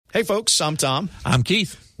Hey, folks, I'm Tom. I'm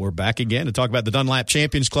Keith. We're back again to talk about the Dunlap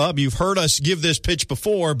Champions Club. You've heard us give this pitch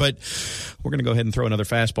before, but we're going to go ahead and throw another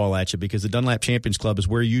fastball at you because the Dunlap Champions Club is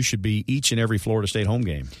where you should be each and every Florida State home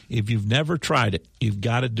game. If you've never tried it, you've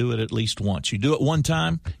got to do it at least once. You do it one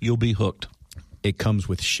time, you'll be hooked. It comes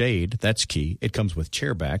with shade. That's key. It comes with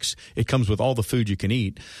chairbacks. It comes with all the food you can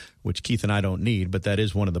eat, which Keith and I don't need, but that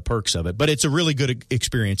is one of the perks of it. But it's a really good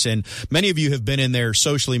experience, and many of you have been in there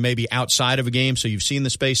socially, maybe outside of a game, so you've seen the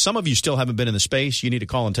space. Some of you still haven't been in the space. You need to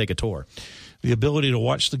call and take a tour. The ability to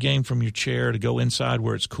watch the game from your chair, to go inside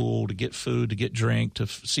where it's cool, to get food, to get drink, to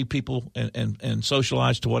see people and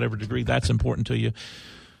socialize to whatever degree that's important to you.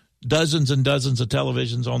 Dozens and dozens of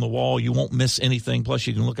televisions on the wall. You won't miss anything. Plus,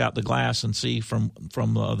 you can look out the glass and see from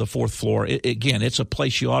the fourth floor. Again, it's a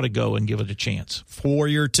place you ought to go and give it a chance. For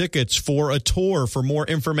your tickets, for a tour, for more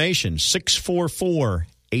information,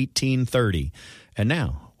 644-1830. And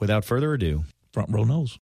now, without further ado, Front Row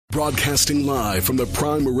Noles. Broadcasting live from the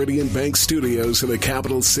Prime Meridian Bank Studios in the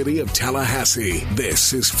capital city of Tallahassee,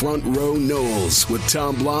 this is Front Row Noles with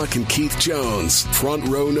Tom Block and Keith Jones. Front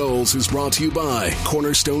Row Noles is brought to you by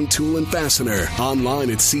Cornerstone Tool and Fastener,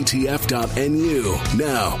 online at ctf.nu.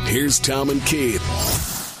 Now, here's Tom and Keith.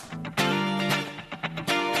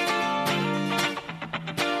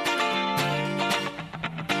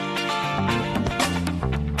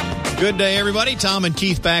 Good day, everybody. Tom and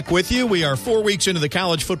Keith back with you. We are 4 weeks into the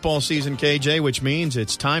college football season, KJ, which means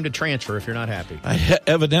it's time to transfer if you're not happy.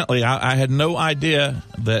 Evidently, I had no idea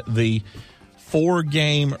that the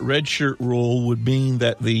 4-game redshirt rule would mean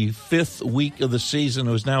that the 5th week of the season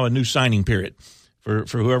was now a new signing period for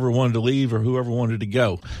whoever wanted to leave or whoever wanted to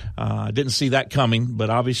go. I didn't see that coming, but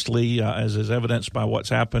obviously, as is evidenced by what's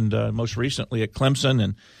happened most recently at Clemson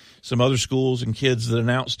and some other schools and kids that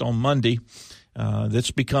announced on Monday,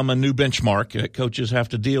 that's become a new benchmark that coaches have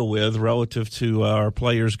to deal with relative to our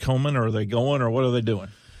players coming, or are they going, or what are they doing?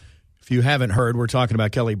 If you haven't heard, we're talking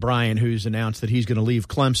about Kelly Bryant, who's announced that he's going to leave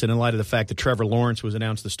Clemson in light of the fact that Trevor Lawrence was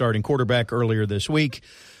announced the starting quarterback earlier this week.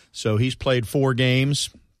 So he's played 4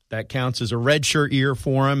 games. That counts as a redshirt year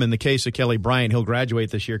for him. In the case of Kelly Bryant, he'll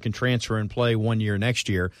graduate this year, can transfer and play 1 year next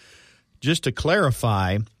year. Just to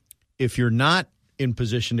clarify, if you're not in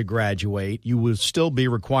position to graduate, you will still be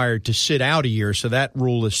required to sit out a year, so that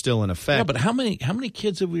rule is still in effect. Yeah, but how many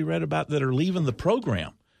kids have we read about that are leaving the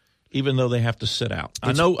program even though they have to sit out?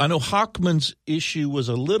 I know Hockman's issue was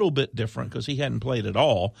a little bit different because he hadn't played at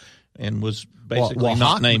all and was basically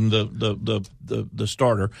not named the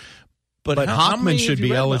starter. But Hockman should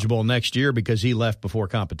be eligible next year because he left before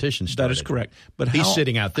competition started. That is correct. But he's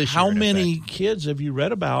sitting out this year. How many kids have you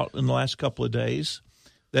read about in the last couple of days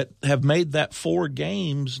that have made that 4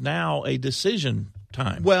 games now a decision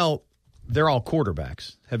time? Well, they're all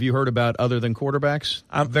quarterbacks. Have you heard about other than quarterbacks?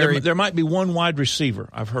 There might be one wide receiver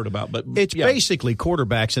I've heard about, but it's basically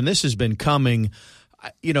quarterbacks, and this has been coming.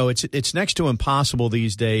 You know, it's next to impossible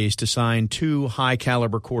these days to sign 2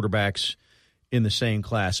 high-caliber quarterbacks in the same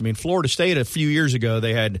class. I mean, Florida State a few years ago,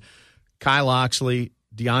 they had Kyle Oxley,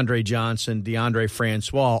 DeAndre Johnson, DeAndre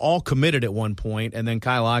Francois, all committed at one point, and then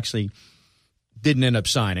Kyle Oxley didn't end up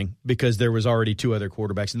signing because there was already 2 other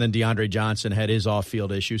quarterbacks, and then DeAndre Johnson had his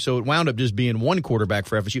off-field issue. So it wound up just being 1 quarterback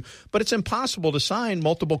for FSU. But it's impossible to sign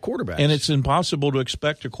multiple quarterbacks. And it's impossible to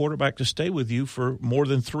expect a quarterback to stay with you for more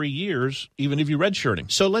than 3 years, even if you redshirt him.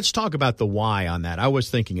 So let's talk about the why on that. I was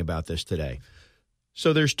thinking about this today.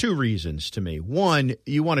 So there's 2 reasons to me. 1,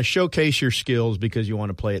 you want to showcase your skills because you want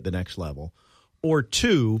to play at the next level. Or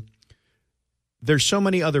 2, there's so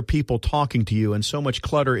many other people talking to you and so much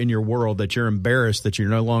clutter in your world that you're embarrassed that you're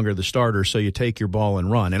no longer the starter, so you take your ball and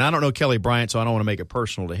run. And I don't know Kelly Bryant, so I don't want to make it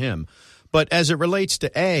personal to him. But as it relates to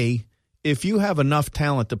if you have enough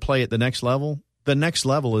talent to play at the next level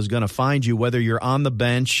is going to find you whether you're on the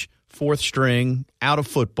bench, 4th string, out of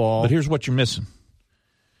football. But here's what you're missing.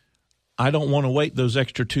 I don't want to wait those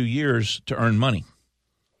extra 2 years to earn money.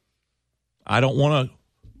 I don't want to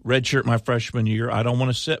redshirt my freshman year. I don't want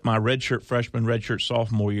to sit my redshirt freshman, redshirt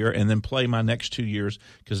sophomore year, and then play my next 2 years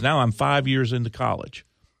because now I'm 5 years into college.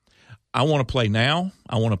 I want to play now.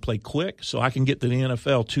 I want to play quick so I can get to the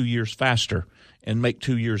NFL 2 years faster and make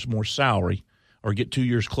 2 years more salary or get 2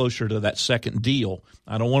 years closer to that second deal.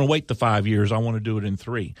 I don't want to wait the 5 years. I want to do it in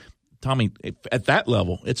 3. Tommy, at that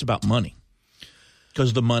level, it's about money.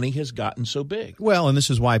 Because the money has gotten so big. Well, and this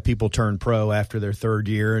is why people turn pro after their 3rd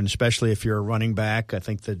year, and especially if you're a running back. I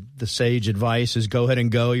think the sage advice is go ahead and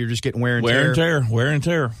go. You're just getting wear and tear. Wear and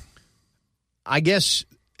tear. I guess,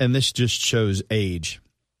 and this just shows age.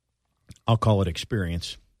 I'll call it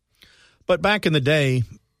experience. But back in the day,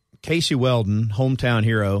 Casey Weldon, hometown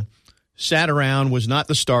hero, sat around, was not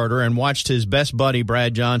the starter, and watched his best buddy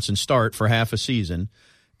Brad Johnson start for half a season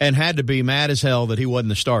and had to be mad as hell that he wasn't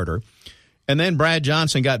the starter. And then Brad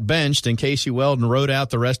Johnson got benched, and Casey Weldon rode out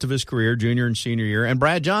the rest of his career, junior and senior year, and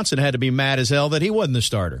Brad Johnson had to be mad as hell that he wasn't the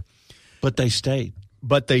starter. But they stayed.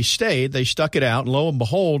 They stuck it out, and lo and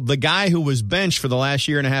behold, the guy who was benched for the last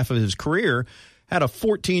year and a half of his career had a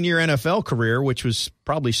 14-year NFL career, which was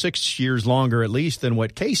probably 6 years longer at least than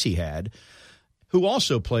what Casey had, who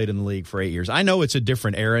also played in the league for 8 years. I know it's a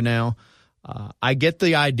different era now. I get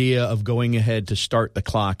the idea of going ahead to start the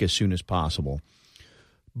clock as soon as possible.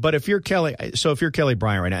 But if you're Kelly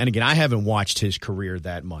Bryant right now, and again, I haven't watched his career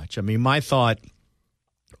that much. I mean, my thought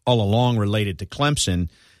all along related to Clemson,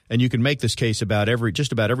 and you can make this case about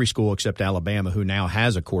just about every school except Alabama, who now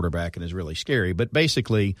has a quarterback and is really scary. But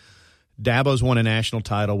basically, Dabo's won a national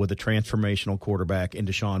title with a transformational quarterback in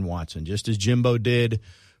Deshaun Watson, just as Jimbo did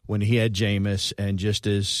when he had Jameis, and just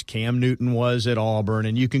as Cam Newton was at Auburn,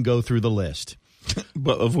 and you can go through the list.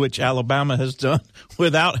 But of which Alabama has done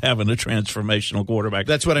without having a transformational quarterback.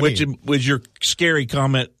 That's what I mean. Which was your scary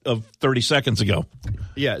comment of 30 seconds ago.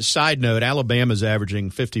 Yeah, side note, Alabama's averaging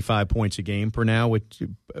 55 points a game per now, which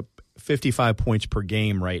 55 points per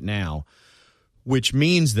game right now, which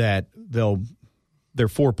means that they're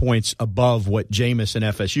 4 points above what Jameis and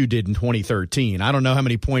FSU did in 2013. I don't know how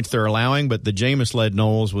many points they're allowing, but the Jameis-led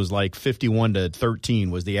Noles was like 51-13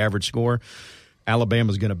 was the average score.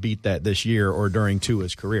 Alabama's going to beat that this year or during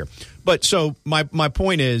Tua's career. But so my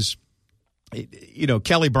point is,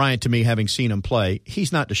 Kelly Bryant, to me, having seen him play,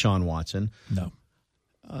 he's not Deshaun Watson. No.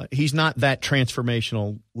 He's not that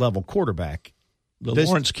transformational level quarterback.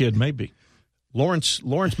 Lawrence kid may be. Lawrence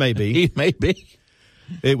may be. He may be.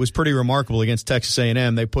 It was pretty remarkable against Texas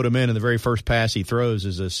A&M. They put him in, and the very first pass he throws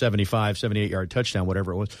is a 75, 78-yard touchdown,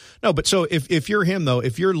 whatever it was. No, but so if you're him, though,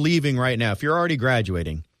 if you're leaving right now, if you're already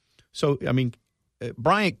graduating, so, I mean,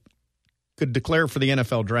 Bryant could declare for the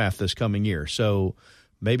NFL draft this coming year. So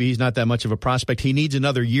maybe he's not that much of a prospect. He needs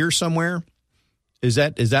another year somewhere. Is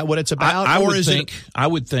that what it's about? I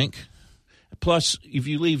would think. Plus, if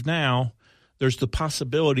you leave now, there's the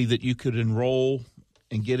possibility that you could enroll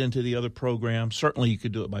and get into the other program. Certainly you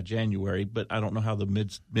could do it by January, but I don't know how the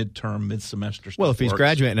mid-semester stuff Well, if he's works.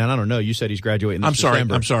 Graduating, and I don't know, you said he's graduating this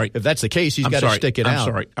December. I'm sorry. If that's the case, he's got to stick it out. I'm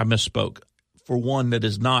sorry, I misspoke. For one that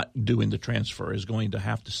is not doing the transfer, is going to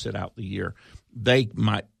have to sit out the year. They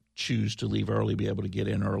might choose to leave early, be able to get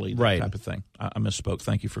in early, that type of thing. I misspoke.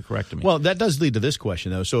 Thank you for correcting me. Well, that does lead to this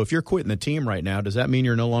question, though. So if you're quitting the team right now, does that mean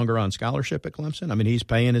you're no longer on scholarship at Clemson? I mean, he's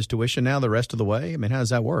paying his tuition now the rest of the way? I mean, how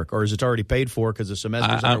does that work? Or is it already paid for because the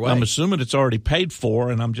semester's underway? I'm assuming it's already paid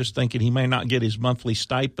for, and I'm just thinking he may not get his monthly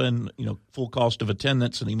stipend, full cost of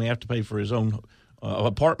attendance, and he may have to pay for his own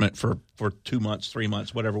apartment for 2 months, 3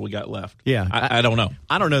 months, whatever we got left. Yeah, I don't know.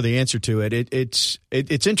 I don't know the answer to it.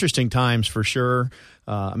 It's interesting times for sure.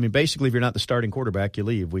 I mean, basically, if you're not the starting quarterback, you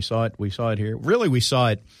leave. We saw it here. Really, we saw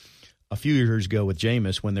it a few years ago with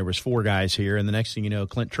Jameis when there was 4 guys here, and the next thing you know,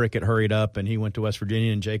 Clint Trickett hurried up and he went to West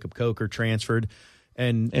Virginia, and Jacob Coker transferred.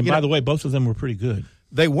 And by the way, both of them were pretty good.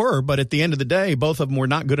 They were, but at the end of the day, both of them were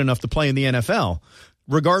not good enough to play in the NFL.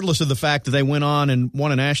 Regardless of the fact that they went on and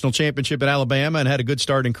won a national championship at Alabama and had a good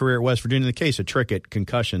starting career at West Virginia. In the case of Trickett,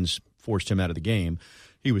 concussions forced him out of the game.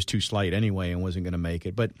 He was too slight anyway and wasn't going to make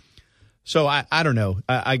it. But so I don't know.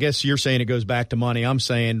 I guess you're saying it goes back to money. I'm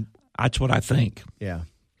saying that's what I think. Yeah.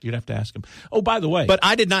 You'd have to ask him. Oh, by the way. But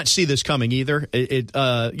I did not see this coming either.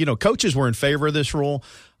 Coaches were in favor of this rule.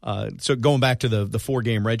 So going back to the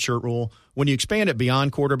 4-game redshirt rule, when you expand it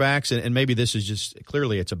beyond quarterbacks, and maybe this is just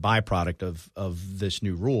clearly it's a byproduct of this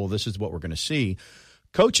new rule, this is what we're going to see.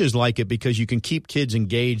 Coaches like it because you can keep kids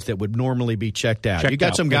engaged that would normally be checked out. You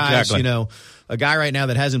got some guys, exactly. A guy right now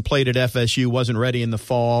that hasn't played at FSU, wasn't ready in the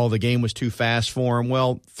fall, the game was too fast for him.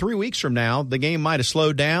 Well, 3 weeks from now, the game might have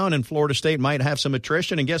slowed down and Florida State might have some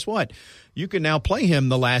attrition, and guess what? You can now play him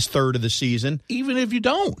the last third of the season. Even if you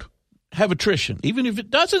don't have attrition, even if it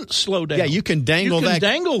doesn't slow down. Yeah, you can dangle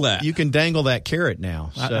that. You can dangle that carrot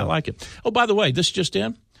now. So. I like it. Oh, by the way, this just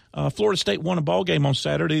in. Florida State won a ball game on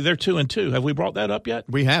Saturday. They're 2-2. Have we brought that up yet?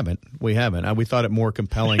 We haven't. We thought it more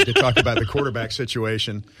compelling to talk about the quarterback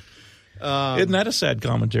situation. Isn't that a sad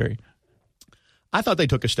commentary? I thought they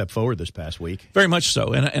took a step forward this past week. Very much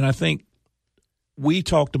so. And I think we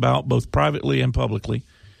talked about both privately and publicly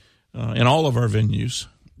in all of our venues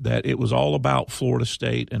that it was all about Florida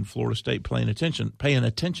State and Florida State paying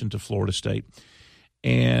attention to Florida State.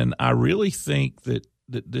 And I really think that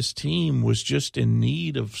this team was just in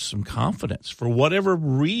need of some confidence. For whatever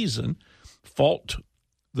reason, fault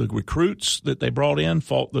the recruits that they brought in,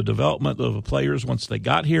 fault the development of the players once they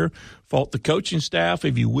got here, fault the coaching staff,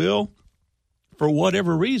 if you will. for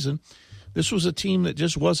whatever reason, this was a team that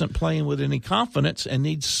just wasn't playing with any confidence and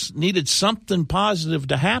needed something positive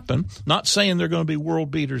to happen. Not saying they're going to be world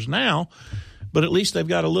beaters now, but at least they've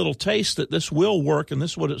got a little taste that this will work and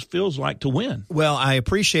this is what it feels like to win. Well, I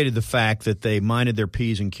appreciated the fact that they minded their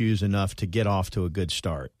P's and Q's enough to get off to a good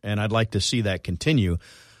start, and I'd like to see that continue.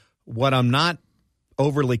 What I'm not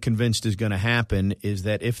overly convinced is going to happen is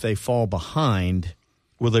that if they fall behind,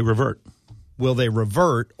 will they revert? Will they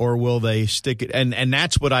revert or will they stick it? And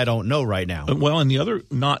that's what I don't know right now. Well, and the other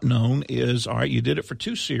not known is, all right, you did it for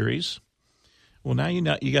 2 series. Well, now you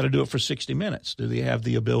got to do it for 60 minutes. Do they have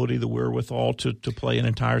the ability, the wherewithal to play an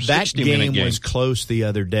entire 60-minute game? That game was close the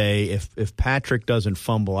other day. If Patrick doesn't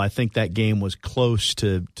fumble, I think that game was close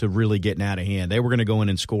to really getting out of hand. They were going to go in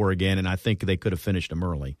and score again, and I think they could have finished them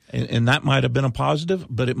early. And that might have been a positive,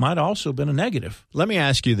 but it might also have been a negative. Let me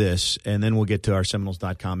ask you this, and then we'll get to our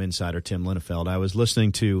Seminoles.com insider, Tim Linnefeld. I was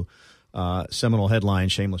listening to Seminole Headline,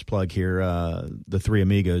 shameless plug here, the Three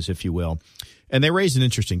Amigos, if you will. And they raised an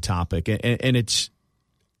interesting topic, and it's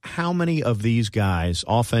how many of these guys,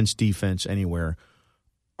 offense, defense, anywhere,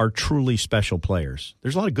 are truly special players.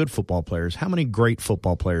 There's a lot of good football players. How many great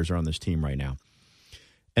football players are on this team right now?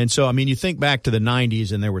 And so, I mean, you think back to the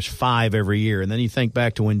 90s, and there was 5 every year, and then you think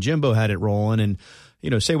back to when Jimbo had it rolling, and, you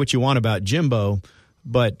know, say what you want about Jimbo,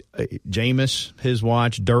 but Jameis, his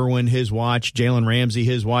watch, Derwin, his watch, Jalen Ramsey,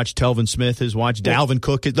 his watch, Telvin Smith, his watch, Dalvin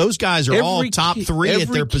Cook. Those guys are all top 3 at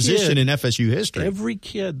their position in FSU history. Every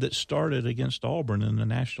kid that started against Auburn in the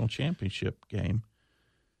national championship game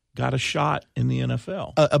got a shot in the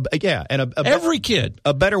NFL. Every kid.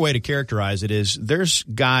 A better way to characterize it is there's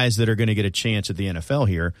guys that are going to get a chance at the NFL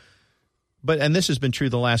here. And this has been true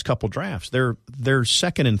the last couple drafts. They're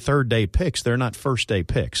second and third day picks. They're not first day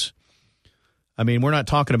picks. I mean, we're not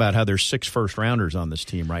talking about how there's 6 first-rounders on this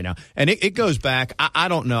team right now. And it goes back. I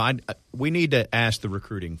don't know. We need to ask the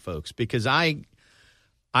recruiting folks because I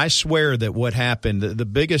swear that what happened, the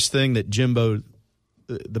biggest thing that Jimbo,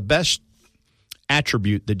 the best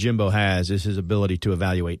attribute that Jimbo has is his ability to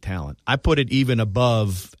evaluate talent. I put it even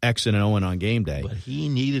above Exon and Owen on game day. But he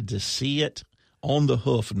needed to see it on the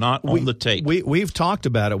hoof, not on the tape. We've talked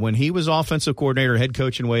about it. When he was offensive coordinator, head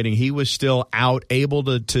coach in waiting, he was still out, able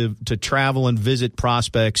to travel and visit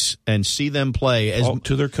prospects and see them play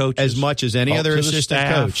to their coaches, as much as any other assistant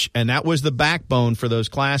coach. And that was the backbone for those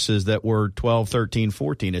classes that were 12, 13,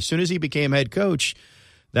 14. As soon as he became head coach,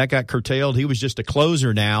 that got curtailed. He was just a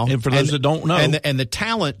closer now. And for those that don't know, and the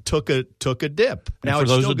talent took a dip. Now, for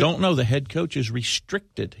those that don't know, the head coach is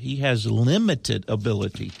restricted. He has limited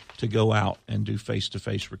ability to go out and do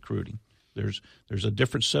face-to-face recruiting. There's a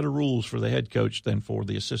different set of rules for the head coach than for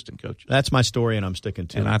the assistant coach. That's my story, and I'm sticking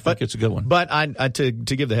to it. And I think it's a good one. But to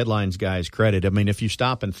give the headlines guys credit, I mean, if you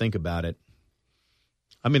stop and think about it,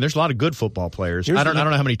 I mean, there's a lot of good football players. I don't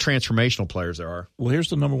know how many transformational players there are. Well,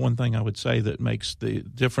 here's the number one thing I would say that makes the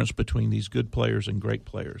difference between these good players and great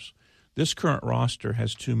players. This current roster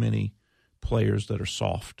has too many players that are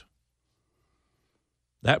soft.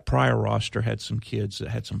 That prior roster had some kids that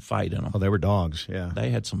had some fight in them. Oh, they were dogs, yeah.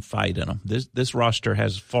 They had some fight in them. This roster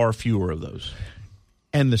has far fewer of those.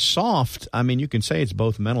 And the soft, I mean, you can say it's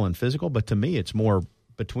both mental and physical, but to me it's more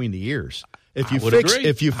between the ears. If you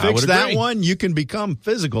fix that one, you can become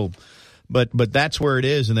physical. But that's where it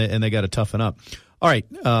is, and they got to toughen up. All right,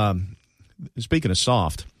 speaking of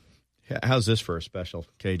soft, how's this for a special,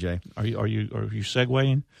 KJ? Are you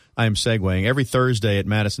segueing? I am segueing. Every Thursday at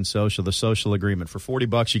Madison Social, the social agreement. For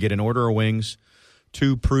 $40, you get an order of wings,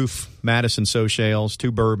 2 proof Madison Socials,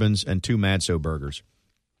 2 bourbons, and 2 Madso burgers.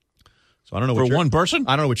 So I don't know for one person.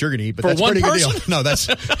 I don't know what you're going to eat, but for that's one pretty person? good deal. No, that's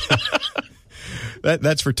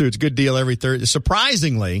that's for 2. It's a good deal every Thursday.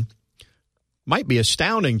 Surprisingly, might be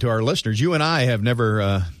astounding to our listeners. You and I have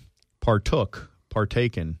never partaked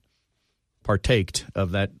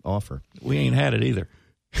of that offer. We ain't had it either.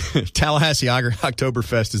 Tallahassee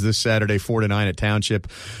Oktoberfest is this Saturday, 4 to 9 at Township.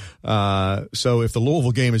 So if the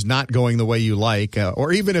Louisville game is not going the way you like,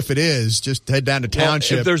 or even if it is, just head down to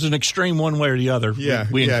Township. If there's an extreme one way or the other,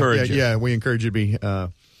 we encourage you. Yeah, we encourage you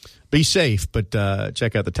to be safe, but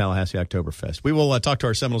check out the Tallahassee Oktoberfest. We will talk to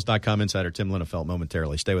our Seminoles.com insider, Tim Linnefeld,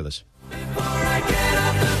 momentarily. Stay with us. Before I get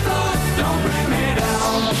up the coast, don't bring me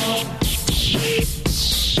down.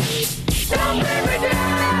 Don't bring me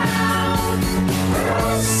down.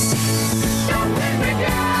 Don't bring me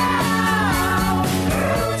down.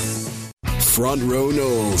 Front Row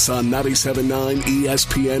Noles on 97.9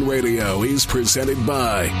 ESPN Radio is presented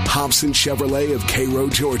by Hobson Chevrolet of Cairo,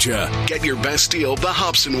 Georgia. Get your best deal the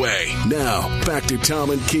Hobson way. Now, back to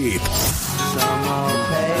Tom and Keith.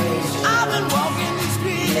 I've been walking the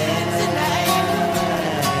streets tonight,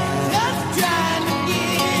 just trying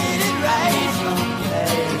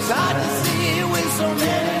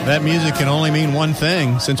That music can only mean one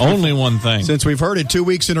thing. Since we've heard it 2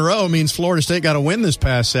 weeks in a row, it means Florida State got a win this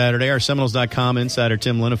past Saturday. Our Seminoles.com insider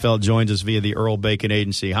Tim Linnefeld joins us via the Earl Bacon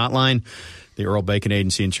Agency hotline. The Earl Bacon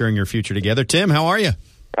Agency, ensuring your future together. Tim, how are you?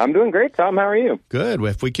 I'm doing great, Tom. How are you? Good.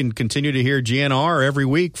 If we can continue to hear GNR every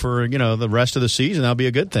week for, the rest of the season, that'll be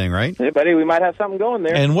a good thing, right? Hey, buddy, we might have something going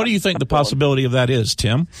there. And what do you think the possibility of that is,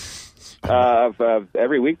 Tim? Of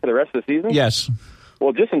every week for the rest of the season? Yes.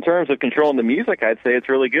 Well, just in terms of controlling the music, I'd say it's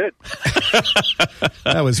really good.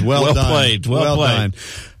 That was well done. Played. Well played. Done.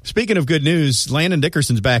 Speaking of good news, Landon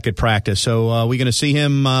Dickerson's back at practice. So are we going to see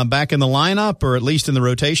him back in the lineup or at least in the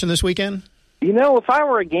rotation this weekend? If I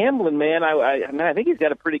were a gambling man, I think he's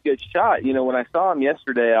got a pretty good shot. When I saw him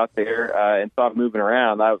yesterday out there and saw him moving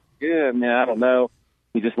around, I don't know.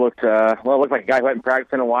 He just looked looked like a guy who hadn't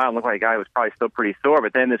practiced in a while and looked like a guy who was probably still pretty sore.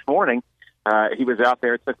 But then this morning, he was out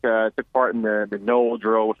there, took part in the Knoll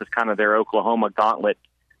drill, which is kind of their Oklahoma gauntlet,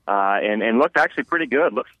 and looked actually pretty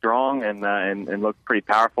good. Looked strong and looked pretty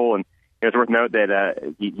powerful. And it's worth note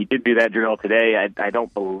that he did do that drill today. I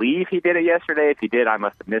don't believe he did it yesterday. If he did, I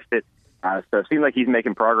must have missed it. So it seems like he's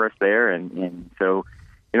making progress there, and so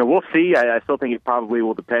we'll see. I still think it probably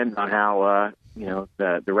will depend on how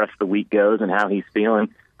the rest of the week goes and how he's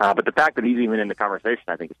feeling. But the fact that he's even in the conversation,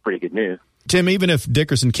 I think, is pretty good news. Tim, even if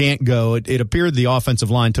Dickerson can't go, it appeared the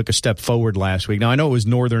offensive line took a step forward last week. Now, I know it was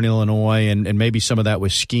Northern Illinois, and maybe some of that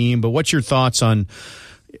was scheme, but what's your thoughts on,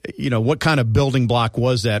 what kind of building block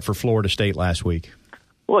was that for Florida State last week?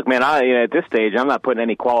 Look, man, at this stage, I'm not putting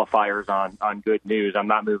any qualifiers on good news. I'm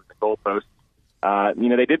not moving the goalposts.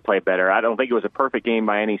 They did play better. I don't think it was a perfect game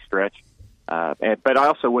by any stretch, but I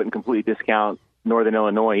also wouldn't completely discount Northern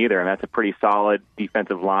Illinois either, and that's a pretty solid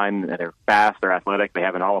defensive line. They're fast, they're athletic. They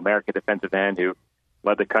have an All-American defensive end who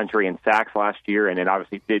led the country in sacks last year, and it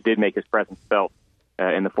obviously did make his presence felt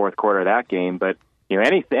in the fourth quarter of that game. But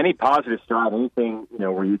any positive stride, anything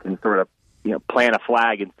where you can sort of plant a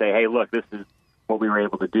flag and say, hey, look, this is what we were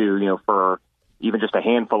able to do, for even just a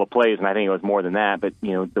handful of plays, and I think it was more than that. But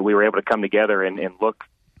that we were able to come together and look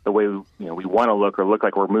the way we want to look, or look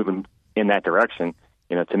like we're moving in that direction.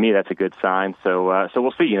 To me, that's a good sign. So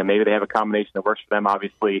we'll see. Maybe they have a combination that works for them.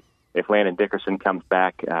 Obviously, if Landon Dickerson comes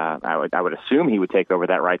back, I would assume he would take over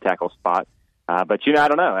that right tackle spot. But I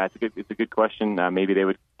don't know. It's a good question. Maybe they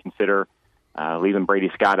would consider leaving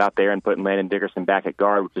Brady Scott out there and putting Landon Dickerson back at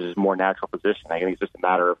guard, which is his more natural position. I think it's just a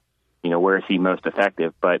matter of where is he most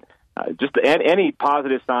effective. But just any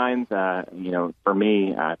positive signs, for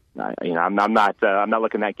me, I'm not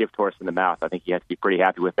looking that gift horse in the mouth. I think you have to be pretty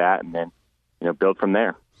happy with that, and then build from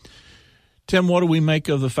there. Tim, what do we make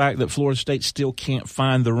of the fact that Florida State still can't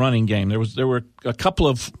find the running game? There were a couple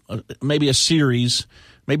of maybe a series,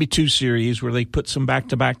 maybe two series where they put some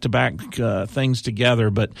back-to-back things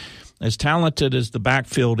together. But as talented as the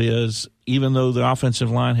backfield is, even though the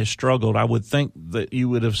offensive line has struggled, I would think that you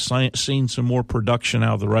would have seen some more production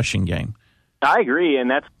out of the rushing game. I agree,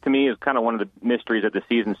 and that's, to me, is kind of one of the mysteries of the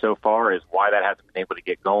season so far, is why that hasn't been able to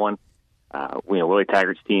get going. Willie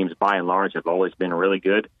Taggart's teams, by and large, have always been really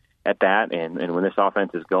good at that. And when this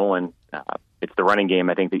offense is going, it's the running game,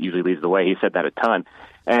 I think, that usually leads the way. He said that a ton.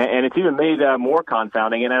 And it's even made more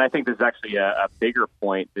confounding. And I think there's actually a bigger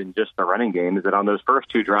point than just the running game, is that on those first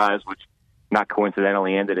two drives, which not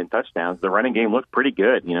coincidentally ended in touchdowns, the running game looked pretty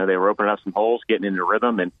good. They were opening up some holes, getting into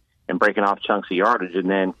rhythm, and breaking off chunks of yardage. And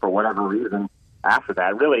then for whatever reason, after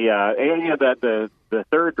that, really, the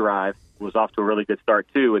third drive was off to a really good start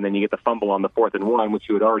too, and then you get the fumble on the 4th and 1, which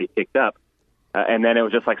you had already picked up, and then it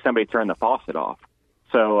was just like somebody turned the faucet off.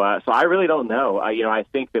 So I really don't know. I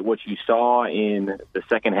think that what you saw in the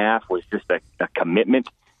second half was just a commitment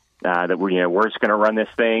that we're just going to run this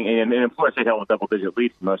thing, and Florida State held a double-digit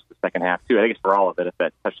lead for most of the second half too. I think it's for all of it if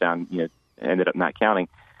that touchdown ended up not counting.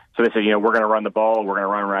 So they said, we're going to run the ball, we're going to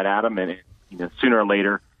run right at them, and sooner or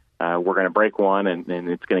later we're going to break one, and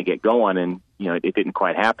it's going to get going, and it didn't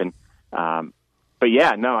quite happen. But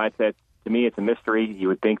yeah, no, to me, it's a mystery. You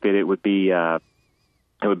would think that it would be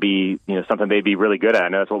something they'd be really good at. I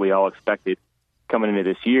know that's what we all expected coming into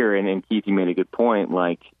this year. And Keith, you made a good point.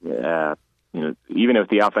 Like, even if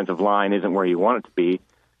the offensive line isn't where you want it to be,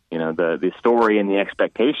 the story and the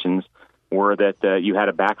expectations were that you had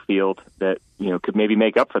a backfield that could maybe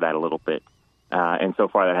make up for that a little bit. And so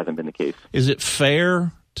far, that hasn't been the case. Is it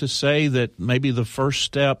fair to say that maybe the first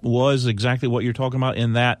step was exactly what you're talking about,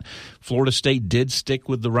 in that Florida State did stick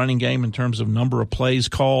with the running game in terms of number of plays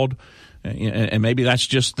called, and maybe that's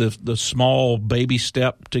just the small baby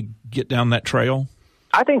step to get down that trail?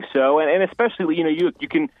 I think so, and especially you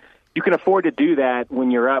can afford to do that when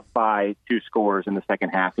you're up by 2 scores in the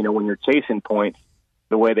second half. When you're chasing points,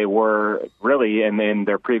 the way they were really in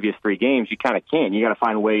their previous 3 games, you kind of can't. You got to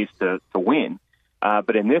find ways to win.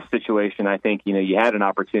 But in this situation, I think, you had an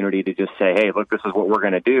opportunity to just say, hey, look, this is what we're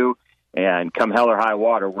going to do. And come hell or high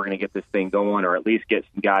water, we're going to get this thing going, or at least get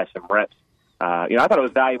some guys some reps. I thought it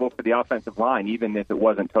was valuable for the offensive line, even if it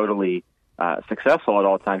wasn't totally successful at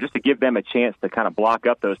all times, just to give them a chance to kind of block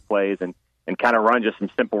up those plays and kind of run just some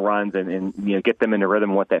simple runs and get them into rhythm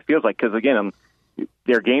of what that feels like. Because, again,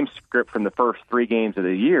 their game script from the first 3 games of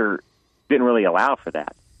the year didn't really allow for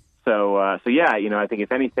that. So yeah, I think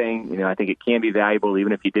if anything, I think it can be valuable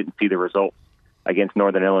even if you didn't see the results against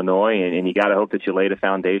Northern Illinois, and you got to hope that you laid a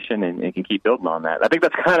foundation and can keep building on that. I think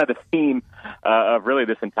that's kind of the theme of really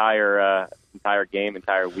this entire game,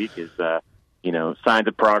 entire week is, signs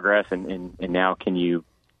of progress, and now can you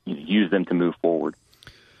use them to move forward.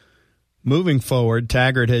 Moving forward,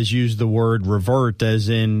 Taggart has used the word revert, as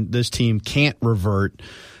in this team can't revert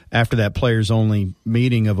after that players-only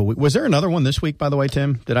meeting of a week. Was there another one this week, by the way,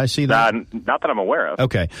 Tim? Did I see that? Not that I'm aware of.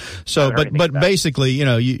 Okay. So, but basically,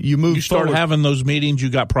 you move You start forward. having those meetings, you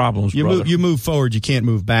got problems, brother. You move forward, you can't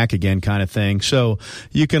move back again kind of thing. So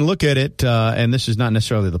you can look at it, and this is not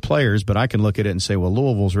necessarily the players, but I can look at it and say, well,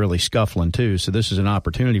 Louisville's really scuffling too, so this is an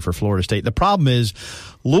opportunity for Florida State. The problem is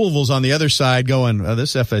Louisville's on the other side going,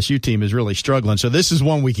 this FSU team is really struggling, so this is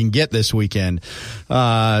one we can get this weekend. So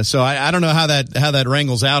I don't know how that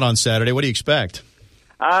wrangles out on Saturday. What do you expect?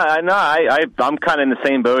 I'm kind of in the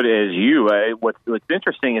same boat as you. What's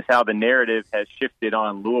interesting is how the narrative has shifted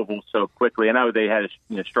on Louisville so quickly. I know they had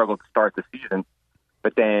a struggle to start the season,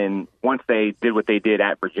 but then once they did what they did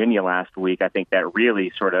at Virginia last week, I think that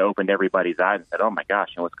really sort of opened everybody's eyes and said, oh my gosh,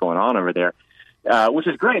 what's going on over there? Which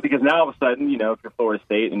is great because now all of a sudden, if you're Florida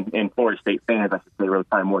State and Florida State fans, I should say, really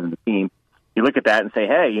probably more than the team, you look at that and say,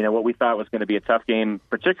 hey, what we thought was going to be a tough game,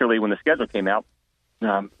 particularly when the schedule came out,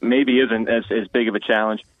 maybe isn't as big of a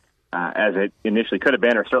challenge as it initially could have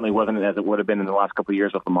been, or certainly wasn't as it would have been in the last couple of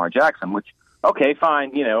years with Lamar Jackson, which, okay,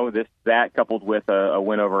 fine, that coupled with a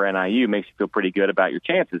win over NIU makes you feel pretty good about your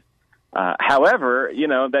chances. However,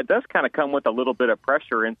 that does kind of come with a little bit of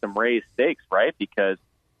pressure and some raised stakes, right? Because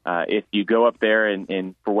if you go up there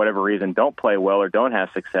and for whatever reason don't play well or don't have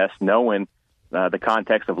success, knowing the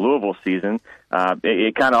context of Louisville's season,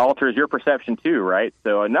 it kind of alters your perception too, right?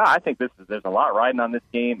 So, no, I think there's a lot riding on this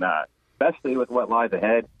game, especially with what lies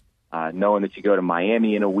ahead, knowing that you go to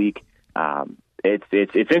Miami in a week.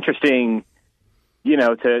 It's interesting,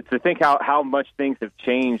 to think how much things have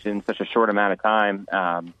changed in such a short amount of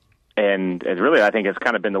time. And it really, I think, has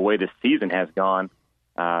kind of been the way this season has gone.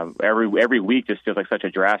 Every week just feels like such a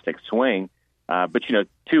drastic swing. But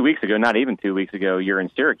 2 weeks ago, not even 2 weeks ago, you're in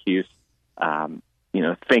Syracuse,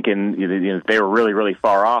 thinking they were really, really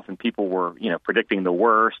far off, and people were predicting the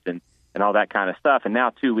worst and all that kind of stuff. And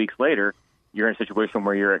now 2 weeks later, you're in a situation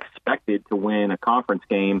where you're expected to win a conference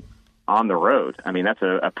game on the road. I mean, that's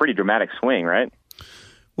a pretty dramatic swing, right?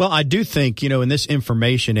 Well, I do think, in this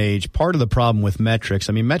information age, part of the problem with metrics,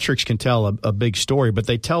 metrics can tell a big story, but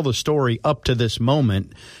they tell the story up to this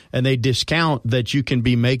moment, and they discount that you can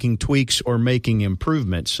be making tweaks or making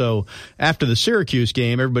improvements. So after the Syracuse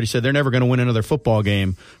game, everybody said they're never going to win another football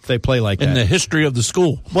game if they play like that. In the history of the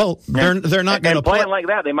school. Well, they're not going to play like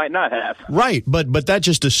that. They might not have. Right, but that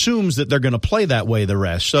just assumes that they're going to play that way the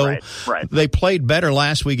rest. So right. They played better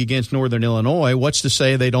last week against Northern Illinois. What's to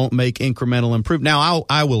say they don't make incremental improvement? Now,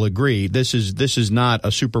 I will agree. This is not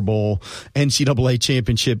a Super Bowl NCAA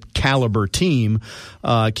championship caliber team.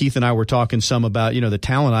 Keith and I were talking some about, the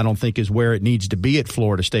talent I don't think is where it needs to be at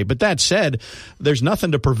Florida State. But that said, there's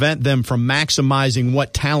nothing to prevent them from maximizing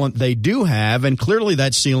what talent they do have, and clearly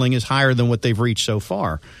that ceiling is higher than what they've reached so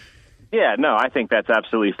far. Yeah, no, I think that's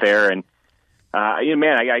absolutely fair. And I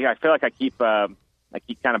feel like I keep kind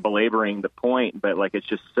of belaboring the point, but it's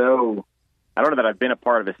just so. I don't know that I've been a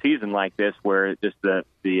part of a season like this where just the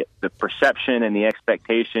perception and the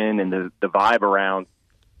expectation and the vibe around,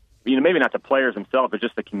 maybe not the players themselves, but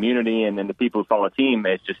just the community and the people who follow the team.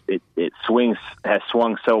 It's just it has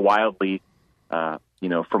swung so wildly,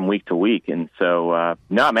 from week to week. And so,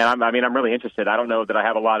 no, man, I'm really interested. I don't know that I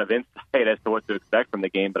have a lot of insight as to what to expect from the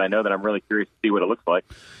game, but I know that I'm really curious to see what it looks like.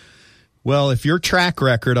 Well, if your track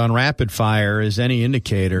record on rapid fire is any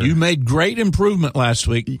indicator, you made great improvement last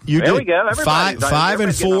week. You there did. We go.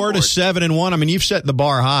 5-4 to 7-1. You've set the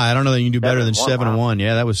bar high. I don't know that you can do better than 7-1.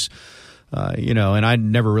 Yeah, that was, and I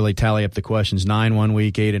never really tally up the questions. 9 one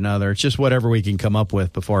week, 8 another. It's just whatever we can come up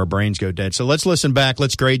with before our brains go dead. So let's listen back.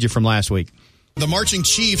 Let's grade you from last week. The Marching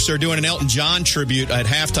Chiefs are doing an Elton John tribute at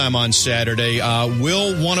halftime on Saturday.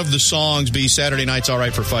 Will one of the songs be Saturday Night's All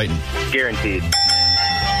Right for Fighting? Guaranteed.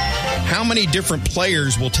 How many different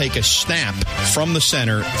players will take a snap from the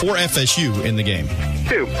center for FSU in the game?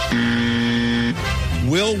 2.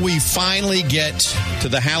 Will we finally get to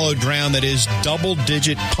the hallowed ground that is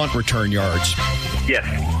double-digit punt return yards? Yes.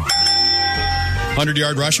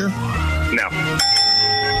 100-yard rusher? No.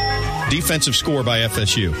 Defensive score by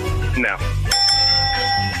FSU? No.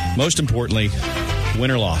 Most importantly,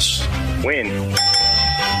 win or loss? Win.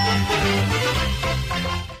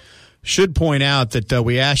 Should point out that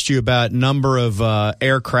we asked you about number of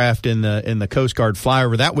aircraft in the Coast Guard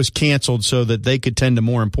flyover. That was canceled so that they could tend to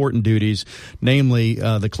more important duties, namely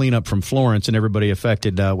the cleanup from Florence and everybody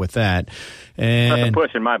affected with that. And that's a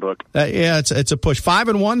push in my book. Yeah, it's a push.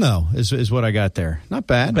 5-1 though is what I got there. Not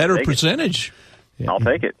bad. Better percentage. Yeah, I'll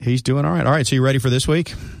take it. He's doing all right. All right, so you ready for this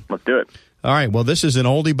week? Let's do it. All right. Well, this is an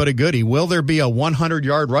oldie but a goodie. Will there be a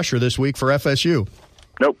 100-yard rusher this week for FSU?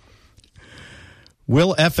 Nope.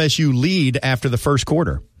 Will FSU lead after the first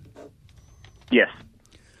quarter? Yes.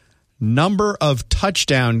 Number of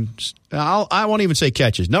touchdowns, I won't even say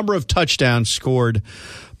catches, number of touchdowns scored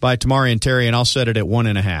by Tamari and Terry, and I'll set it at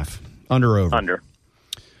 1.5. Under or over? Under.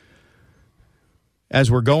 As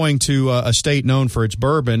we're going to a state known for its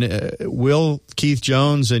bourbon, will Keith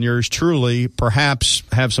Jones and yours truly perhaps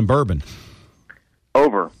have some bourbon?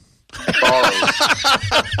 Over.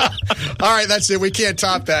 All right, that's it. We can't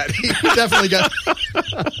top that. He definitely got.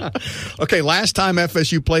 Okay, last time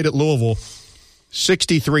FSU played at Louisville,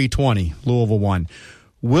 63-20. Louisville won.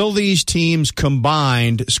 Will these teams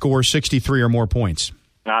combined score 63 or more points?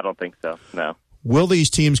 I don't think so. No. Will these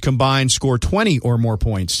teams combined score 20 or more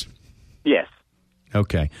points? Yes.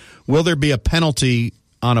 Okay. Will there be a penalty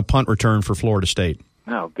on a punt return for Florida State?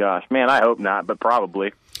 Oh, gosh. Man, I hope not, but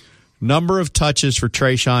probably. Number of touches for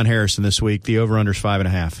Trayshawn Harrison this week. The over-under is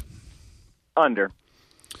 5.5. Under.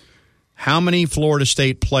 How many Florida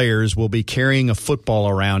State players will be carrying a football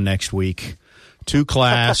around next week? To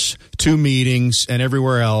class, to meetings, and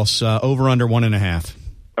everywhere else. Over-under 1.5.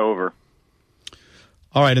 Over.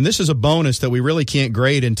 All right, and this is a bonus that we really can't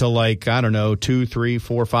grade until 2, 3,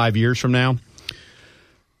 4, 5 years from now.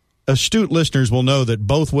 Astute listeners will know that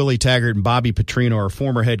both Willie Taggart and Bobby Petrino are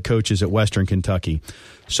former head coaches at Western Kentucky.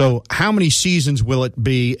 So how many seasons will it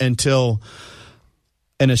be until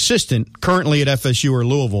an assistant currently at FSU or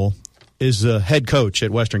Louisville is the head coach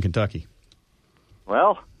at Western Kentucky?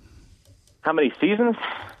 Well, how many seasons?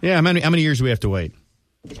 Yeah, how many years do we have to wait?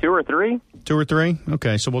 2 or 3. 2 or 3?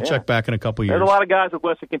 Okay, so we'll check back in a couple years. There's a lot of guys with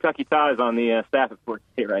Western Kentucky ties on the staff at Florida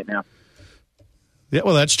State right now. Yeah,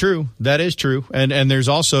 well, that's true. That is true. And there's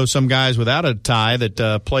also some guys without a tie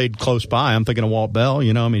that played close by. I'm thinking of Walt Bell.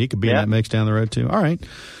 He could be in that mix down the road, too. All right.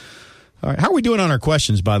 How are we doing on our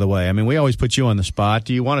questions, by the way? I mean, we always put you on the spot.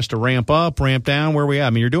 Do you want us to ramp up, ramp down? Where are we at? I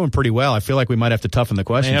mean, you're doing pretty well. I feel like we might have to toughen the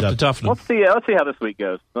questions up. Have to toughen them. Let's see how this week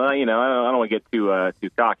goes. I don't want to get too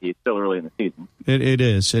cocky. It's still early in the season. It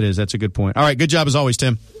is. That's a good point. All right, good job as always,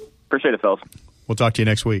 Tim. Appreciate it, fellas. We'll talk to you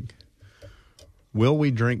next week. Will we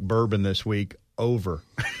drink bourbon this week? Over.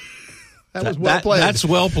 That was well played. That's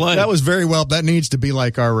well played. That was very well. That needs to be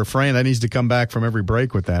like our refrain. That needs to come back from every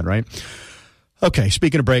break with that, right? Okay,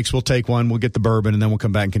 speaking of breaks, we'll take one. We'll get the bourbon, and then we'll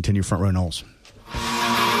come back and continue Front Row Knowles.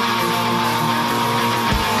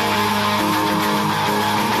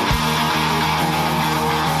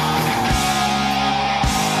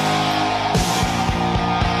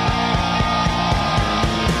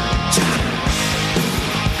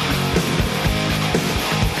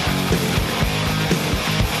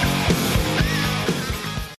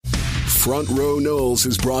 Front Row Knowles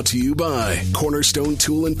is brought to you by Cornerstone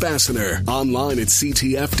Tool and Fastener. Online at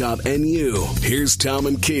ctf.nu. Here's Tom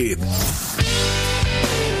and Keith.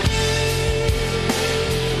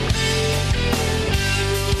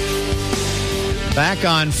 Back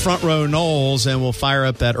on Front Row Knowles, and we'll fire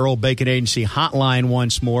up that Earl Bacon Agency hotline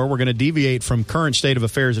once more. We're going to deviate from current state of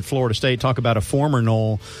affairs at Florida State, talk about a former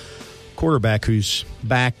Knoll quarterback who's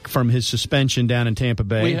back from his suspension down in Tampa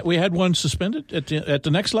Bay. We had one suspended at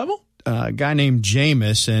the next level? A guy named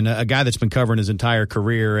Jameis, and a guy that's been covering his entire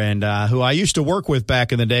career, and who I used to work with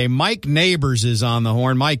back in the day. Mike Neighbors is on the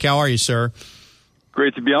horn. Mike, how are you, sir?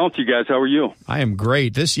 Great to be on with you guys. How are you? I am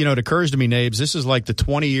great. This, it occurs to me, Nabes, this is like the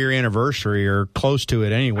 20-year anniversary, or close to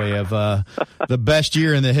it anyway, of the best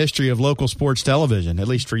year in the history of local sports television, at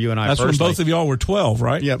least for you and I personally. That's when both of y'all were 12,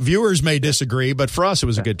 right? Yeah, viewers may disagree, but for us it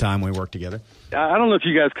was a good time when we worked together. I don't know if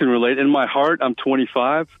you guys can relate. In my heart, I'm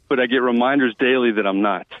 25, but I get reminders daily that I'm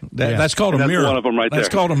not. That's called a mirror. That's one of them right there.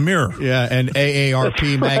 That's called a mirror. Yeah, and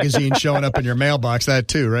AARP magazine showing up in your mailbox, that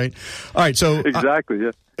too, right? All right, so exactly,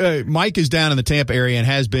 yeah. Mike is down in the Tampa area and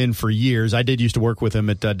has been for years. I did used to work with him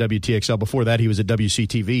at WTXL. Before that, he was at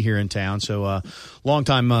WCTV here in town. So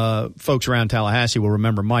longtime folks around Tallahassee will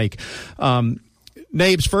remember Mike.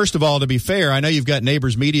 Nabes, first of all, to be fair, I know you've got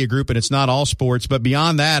Neighbors Media Group, and it's not all sports, but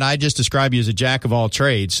beyond that, I just describe you as a jack of all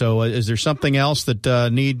trades. So is there something else that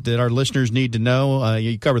that our listeners need to know?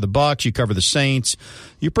 You cover the Bucs, you cover the Saints.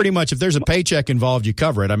 You pretty much, if there's a paycheck involved, you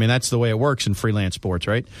cover it. I mean, that's the way it works in freelance sports,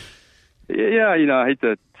 right? Yeah, I hate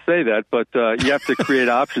to say that, but you have to create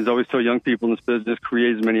options. I always tell young people in this business,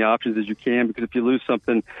 create as many options as you can, because if you lose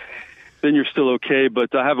something, then you're still okay.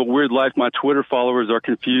 But I have a weird life. My Twitter followers are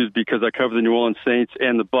confused because I cover the New Orleans Saints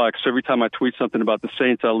and the Bucs. So every time I tweet something about the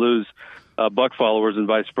Saints, I lose Buck followers and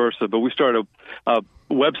vice versa. But we started a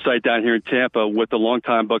website down here in Tampa with the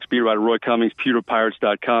longtime Bucs beat writer Roy Cummings,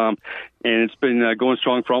 pewterpirates.com, and it's been going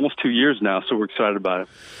strong for almost 2 years now. So we're excited about it.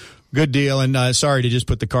 Good deal, and sorry to just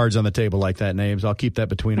put the cards on the table like that, Nabes. I'll keep that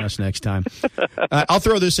between us next time. I'll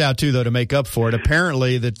throw this out, too, though, to make up for it.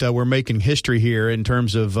 Apparently that we're making history here in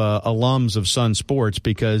terms of alums of Sun Sports,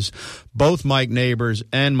 because both Mike Neighbors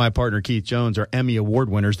and my partner Keith Jones are Emmy Award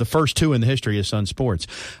winners, the first two in the history of Sun Sports.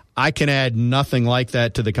 I can add nothing like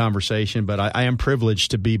that to the conversation, but I am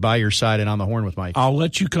privileged to be by your side and on the horn with Mike. I'll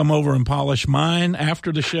let you come over and polish mine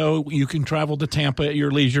after the show. You can travel to Tampa at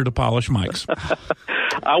your leisure to polish Mike's.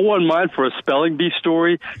 I won mine for a spelling bee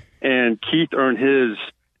story, and Keith earned his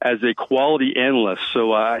as a quality analyst.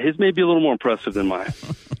 So his may be a little more impressive than mine.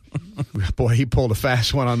 Boy, he pulled a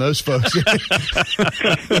fast one on those folks.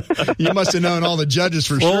 You must have known all the judges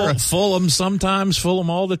for sure. Fool them sometimes, fool them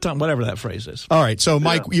all the time, whatever that phrase is. All right, so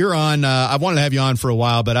Mike, you're on. I wanted to have you on for a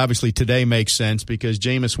while, but obviously today makes sense because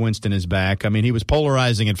Jameis Winston is back. I mean, he was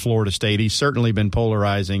polarizing at Florida State. He's certainly been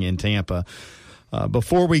polarizing in Tampa.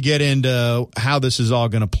 Before we get into how this is all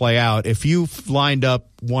going to play out, if you've lined up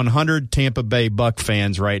 100 Tampa Bay Buck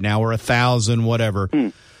fans right now, or 1,000, whatever,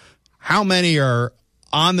 how many are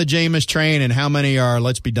on the Jameis train and how many are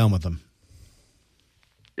let's be done with them?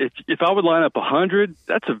 If I would line up 100,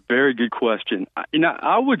 that's a very good question.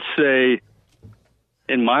 I would say,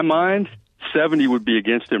 in my mind, 70 would be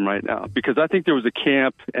against him right now, because I think there was a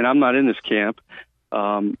camp, and I'm not in this camp,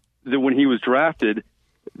 that when he was drafted,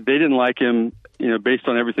 they didn't like him, based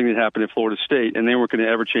on everything that happened at Florida State, and they weren't going to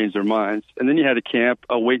ever change their minds. And then you had a camp,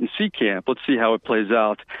 a wait-and-see camp. Let's see how it plays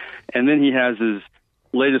out. And then he has his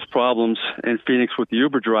latest problems in Phoenix with the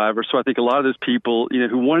Uber driver. So I think a lot of those people,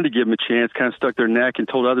 who wanted to give him a chance, kind of stuck their neck and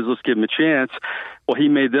told others, let's give him a chance. Well, he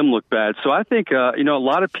made them look bad. So I think, a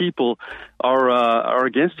lot of people are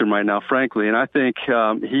against him right now, frankly. And I think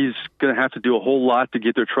he's going to have to do a whole lot to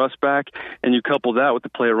get their trust back. And you couple that with the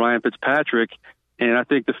play of Ryan Fitzpatrick, and I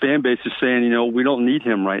think the fan base is saying, we don't need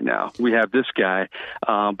him right now. We have this guy.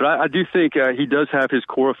 But I do think he does have his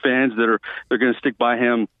core of fans they're going to stick by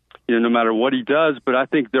him, no matter what he does. But I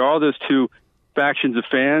think there are those two factions of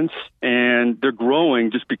fans, and they're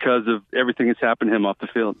growing just because of everything that's happened to him off the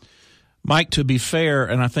field. Mike, to be fair,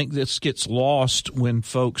 and I think this gets lost when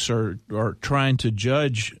folks are trying to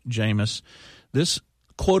judge Jameis, this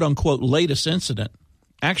quote-unquote latest incident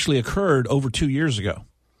actually occurred over 2 years ago.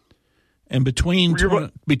 And between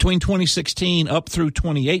 2016 up through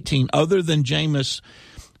 2018, other than Jameis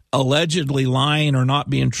allegedly lying or not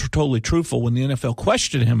being totally truthful when the NFL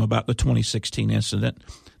questioned him about the 2016 incident,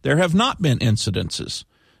 there have not been incidences.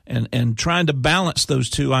 And trying to balance those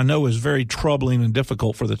two, I know, is very troubling and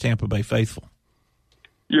difficult for the Tampa Bay faithful.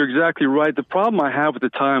 You're exactly right. The problem I have with the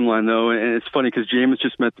timeline, though, and it's funny because Jameis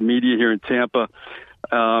just met the media here in Tampa,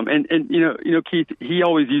 and Keith, he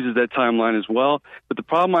always uses that timeline as well. But the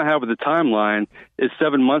problem I have with the timeline is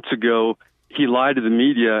 7 months ago, he lied to the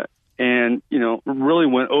media and, really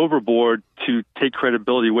went overboard to take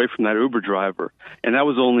credibility away from that Uber driver. And that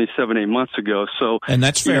was only 7-8 months ago. So, and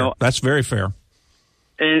that's fair. That's very fair.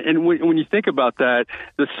 And when you think about that,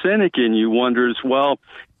 the cynic in you wonders, well,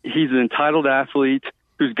 he's an entitled athlete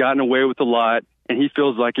who's gotten away with a lot, and he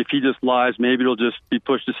feels like if he just lies, maybe it'll just be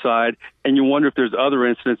pushed aside. And you wonder if there's other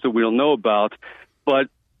incidents that we don't know about. But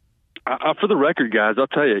for the record, guys, I'll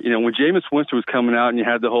tell you, when Jameis Winston was coming out and you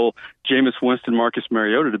had the whole Jameis Winston-Marcus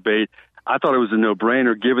Mariota debate, I thought it was a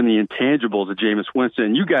no-brainer given the intangibles of Jameis Winston.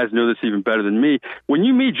 And you guys know this even better than me. When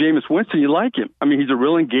you meet Jameis Winston, you like him. I mean, he's a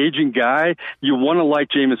real engaging guy. You want to like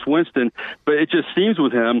Jameis Winston, but it just seems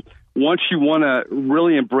with him, once you want to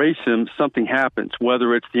really embrace him, something happens,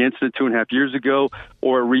 whether it's the incident 2.5 years ago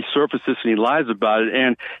or it resurfaces and he lies about it.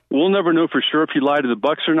 And we'll never know for sure if he lied to the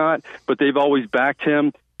Bucs or not, but they've always backed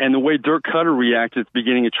him. And the way Dirk Cutter reacted at the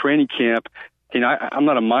beginning of training camp, I'm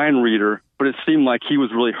not a mind reader, but it seemed like he was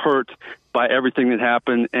really hurt by everything that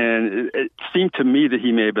happened, and it seemed to me that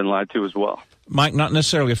he may have been lied to as well. Mike, not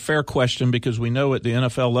necessarily a fair question, because we know at the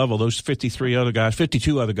NFL level, those 52 other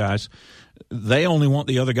guys, they only want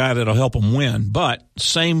the other guy that'll help them win. But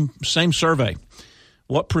same survey.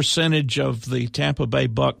 What percentage of the Tampa Bay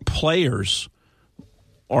Buck players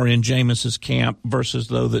are in Jameis's camp versus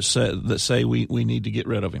those that say we need to get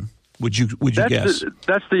rid of him? Would you guess?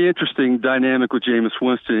 That's the interesting dynamic with Jameis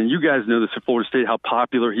Winston, and you guys know this at Florida State, how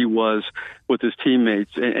popular he was with his teammates.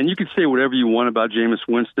 And you can say whatever you want about Jameis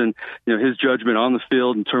Winston, his judgment on the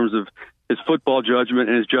field in terms of his football judgment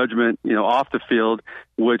and his judgment, off the field,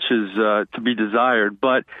 which is to be desired.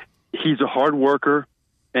 But he's a hard worker,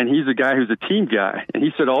 and he's a guy who's a team guy. And he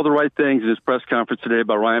said all the right things in his press conference today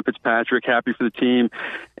about Ryan Fitzpatrick, happy for the team.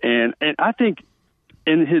 And I think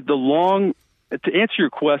in to answer your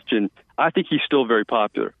question, I think he's still very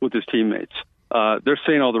popular with his teammates. They're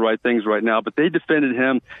saying all the right things right now, but they defended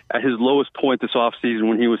him at his lowest point this offseason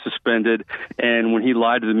when he was suspended and when he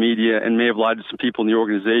lied to the media and may have lied to some people in the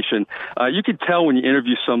organization. You can tell when you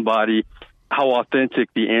interview somebody how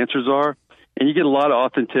authentic the answers are, and you get a lot of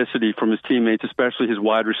authenticity from his teammates, especially his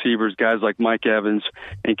wide receivers, guys like Mike Evans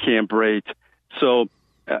and Cam Brate. So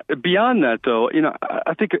beyond that, though,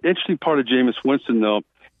 I think an interesting part of Jameis Winston, though,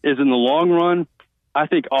 is in the long run, I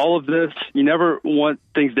think all of this, you never want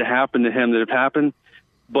things to happen to him that have happened,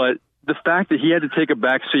 but the fact that he had to take a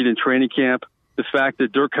back seat in training camp, the fact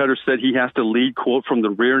that Dirk Cutter said he has to lead, quote, from the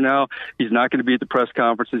rear now, he's not going to be at the press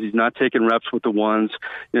conferences, he's not taking reps with the ones,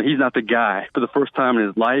 he's not the guy for the first time in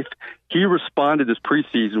his life. He responded this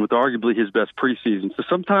preseason with arguably his best preseason. So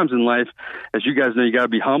sometimes in life, as you guys know, you got to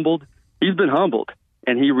be humbled. He's been humbled,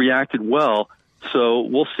 and he reacted well. So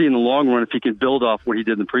we'll see in the long run if he can build off what he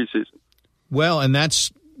did in the preseason. Well, and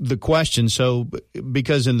that's the question. So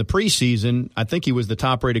because in the preseason, I think he was the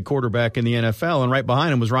top-rated quarterback in the NFL, and right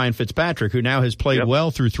behind him was Ryan Fitzpatrick, who now has played well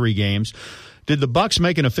through 3 games. Did the Bucs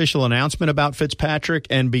make an official announcement about Fitzpatrick?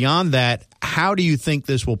 And beyond that, how do you think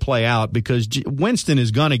this will play out? Because Winston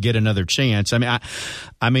is going to get another chance.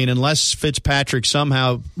 I mean, unless Fitzpatrick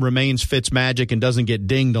somehow remains Fitzmagic and doesn't get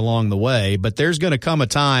dinged along the way. But there's going to come a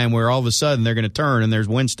time where all of a sudden they're going to turn and there's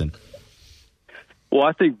Winston. Well,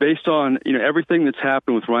 I think based on everything that's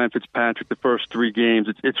happened with Ryan Fitzpatrick the first 3 games,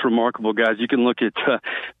 it's remarkable, guys. You can look at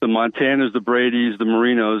the Montanas, the Bradys, the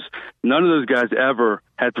Marinos. None of those guys ever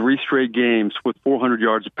had 3 straight games with 400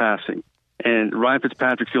 yards of passing. And Ryan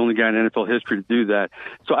Fitzpatrick's the only guy in NFL history to do that.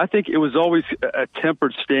 So I think it was always a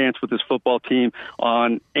tempered stance with this football team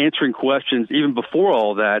on answering questions even before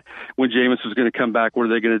all that when Jameis was going to come back, what are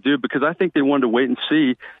they going to do? Because I think they wanted to wait and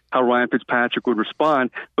see how Ryan Fitzpatrick would respond.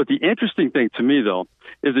 But the interesting thing to me, though,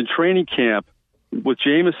 is in training camp, with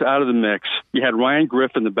Jameis out of the mix, you had Ryan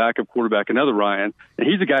Griffin, the backup quarterback, another Ryan, and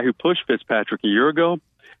he's the guy who pushed Fitzpatrick a year ago.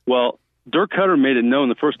 Well, Dirk Cutter made it known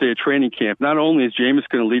the first day of training camp, not only is Jameis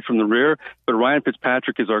going to lead from the rear, but Ryan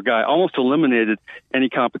Fitzpatrick is our guy, almost eliminated any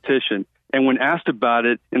competition. And when asked about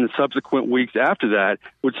it in the subsequent weeks after that,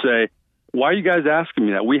 would say, why are you guys asking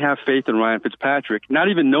me that? We have faith in Ryan Fitzpatrick, not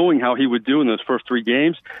even knowing how he would do in those first 3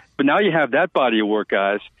 games. But now you have that body of work,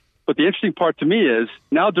 guys. But the interesting part to me is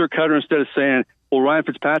now Dirk Cutter, instead of saying, well, Ryan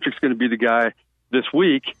Fitzpatrick's going to be the guy this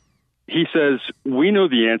week, he says, we know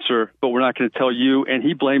the answer, but we're not going to tell you, and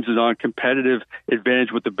he blames it on competitive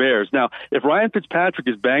advantage with the Bears. Now, if Ryan Fitzpatrick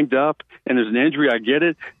is banged up and there's an injury, I get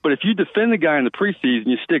it, but if you defend the guy in the preseason,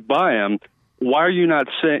 you stick by him, why are you not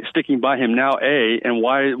sticking by him now, A, and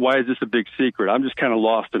why is this a big secret? I'm just kind of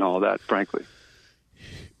lost in all that, frankly.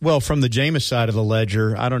 Well, from the Jameis side of the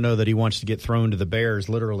ledger, I don't know that he wants to get thrown to the Bears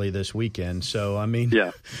literally this weekend. So, I mean,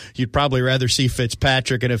 you'd probably rather see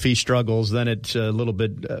Fitzpatrick, and if he struggles, then it's a little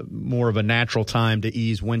bit more of a natural time to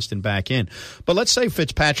ease Winston back in. But let's say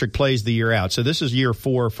Fitzpatrick plays the year out. So this is year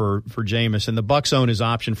 4 for Jameis, and the Bucs own his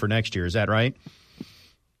option for next year. Is that right?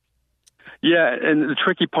 Yeah, and the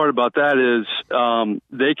tricky part about that is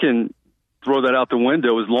they can throw that out the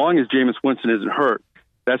window as long as Jameis Winston isn't hurt.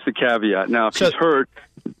 That's the caveat. Now, if he's hurt,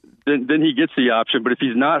 then he gets the option. But if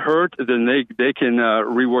he's not hurt, then they can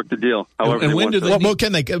rework the deal. However, and when do they? Well,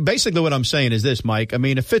 can they? Basically, what I'm saying is this, Mike. I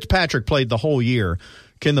mean, if Fitzpatrick played the whole year,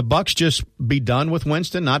 can the Bucs just be done with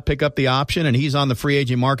Winston, not pick up the option, and he's on the free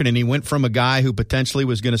agent market, and he went from a guy who potentially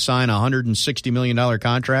was going to sign a $160 million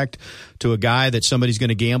contract to a guy that somebody's going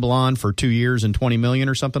to gamble on for 2 years and $20 million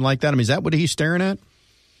or something like that? I mean, is that what he's staring at?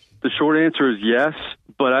 The short answer is yes,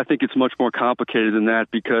 but I think it's much more complicated than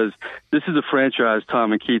that because this is a franchise,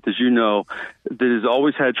 Tom and Keith, as you know, that has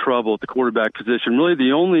always had trouble at the quarterback position. Really,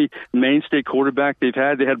 the only mainstay quarterback they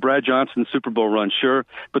had Brad Johnson in the Super Bowl run, sure,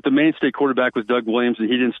 but the mainstay quarterback was Doug Williams, and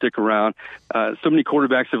he didn't stick around. So many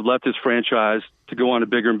quarterbacks have left this franchise to go on to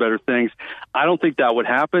bigger and better things. I don't think that would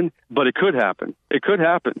happen, but it could happen. It could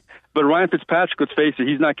happen. But Ryan Fitzpatrick, let's face it,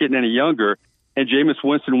 he's not getting any younger. And Jameis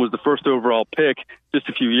Winston was the first overall pick just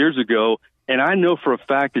a few years ago. And I know for a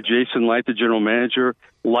fact that Jason Light, the general manager,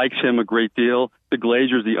 likes him a great deal. The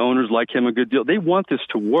Glazers, the owners, like him a good deal. They want this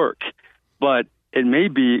to work. But it may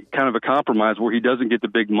be kind of a compromise where he doesn't get the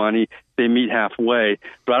big money. They meet halfway.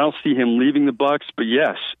 But I don't see him leaving the Bucs. But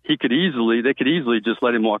yes, they could easily just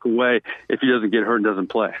let him walk away if he doesn't get hurt and doesn't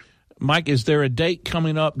play. Mike, is there a date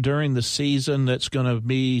coming up during the season that's going to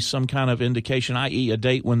be some kind of indication, i.e. a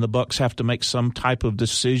date when the Bucs have to make some type of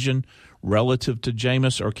decision relative to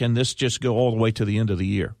Jameis, or can this just go all the way to the end of the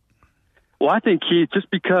year? Well, I think, Keith, just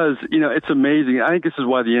because, it's amazing. I think this is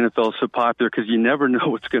why the NFL is so popular, because you never know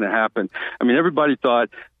what's going to happen. I mean, everybody thought,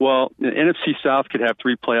 well, the NFC South could have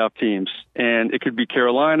 3 playoff teams, and it could be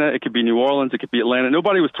Carolina, it could be New Orleans, it could be Atlanta.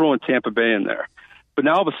 Nobody was throwing Tampa Bay in there. But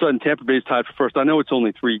now all of a sudden, Tampa Bay's tied for first. I know it's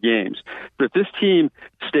only 3 games. But if this team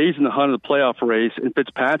stays in the hunt of the playoff race, and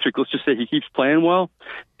Fitzpatrick, let's just say he keeps playing well,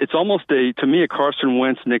 it's almost to me, a Carson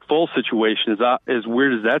Wentz, Nick Foles situation, as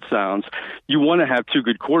weird as that sounds. You want to have 2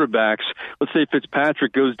 good quarterbacks. Let's say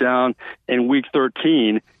Fitzpatrick goes down in week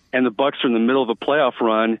 13, and the Bucs are in the middle of a playoff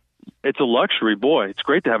run. It's a luxury. Boy, it's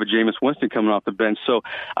great to have a Jameis Winston coming off the bench. So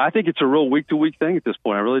I think it's a real week-to-week thing at this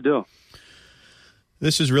point. I really do.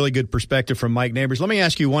 This is really good perspective from Mike Neighbors. Let me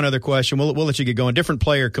ask you one other question. We'll let you get going. Different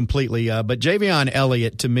player completely, but Javion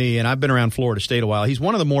Elliott, to me, and I've been around Florida State a while, he's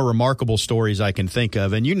one of the more remarkable stories I can think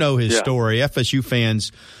of. And you know his story. FSU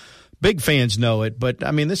fans, big fans know it. But, I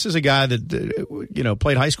mean, this is a guy that,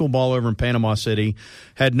 played high school ball over in Panama City,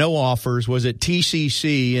 had no offers, was at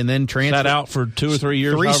TCC, and then transferred. Sat out for 2 or 3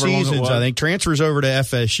 years. 3 seasons, I think. Transfers over to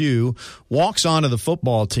FSU, walks onto the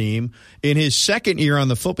football team. In his second year on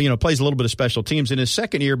the football, plays a little bit of special teams. In his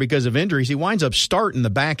second year, because of injuries, he winds up starting the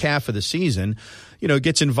back half of the season.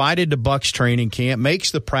 Gets invited to Bucs training camp,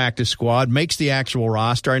 makes the practice squad, makes the actual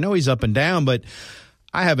roster. I know he's up and down, but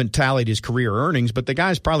I haven't tallied his career earnings, but the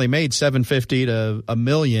guy's probably made $750,000 to $1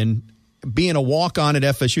 million being a walk-on at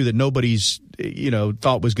FSU that nobody's,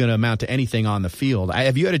 thought was going to amount to anything on the field.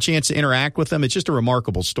 Have you had a chance to interact with him? It's just a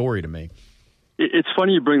remarkable story to me. It's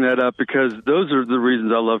funny you bring that up, because those are the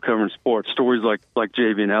reasons I love covering sports, stories like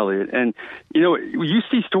Javion Elliott. And, you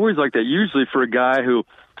see stories like that usually for a guy who,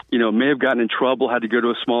 may have gotten in trouble, had to go to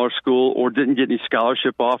a smaller school, or didn't get any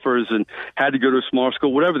scholarship offers and had to go to a smaller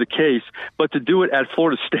school, whatever the case. But to do it at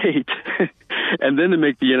Florida State and then to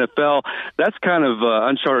make the NFL, that's kind of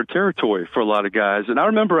uncharted territory for a lot of guys. And I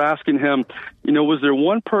remember asking him, was there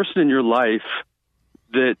one person in your life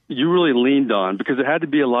that you really leaned on? Because it had to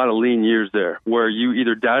be a lot of lean years there where you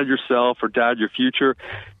either doubted yourself or doubted your future.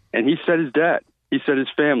 And he said his dad. He said his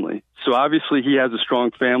family. So obviously he has a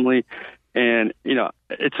strong family. And,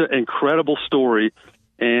 it's an incredible story.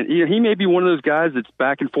 And, he may be one of those guys that's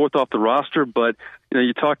back and forth off the roster, but,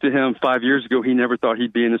 you talked to him 5 years ago, he never thought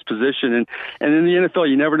he'd be in this position. And in the NFL,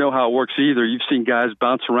 you never know how it works either. You've seen guys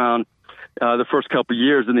bounce around the first couple of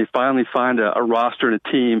years, and they finally find a roster and a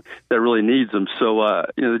team that really needs them. So,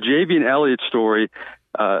 the Javion Elliott story,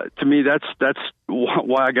 to me, that's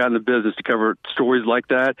why I got in the business, to cover stories like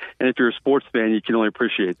that. And if you're a sports fan, you can only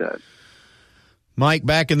appreciate that. Mike,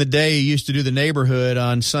 back in the day, you used to do The Neighborhood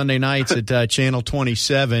on Sunday nights at Channel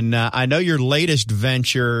 27. I know your latest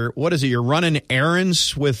venture, what is it? You're running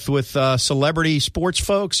errands with celebrity sports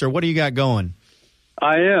folks, or what do you got going?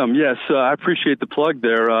 I am, yes. I appreciate the plug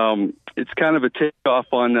there. It's kind of a takeoff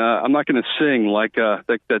on, I'm not going to sing like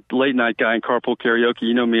that late night guy in Carpool Karaoke.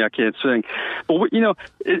 You know me, I can't sing. But,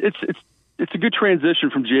 it's a good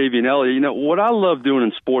transition from Javion Elliott. What I love doing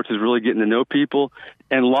in sports is really getting to know people,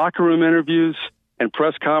 and locker room interviews and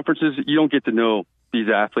press conferences. You don't get to know these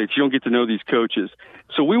athletes. You don't get to know these coaches.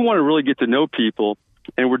 So we want to really get to know people,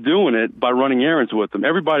 and we're doing it by running errands with them.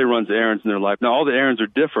 Everybody runs errands in their life. Now, all the errands are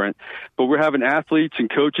different, but we're having athletes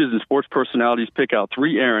and coaches and sports personalities pick out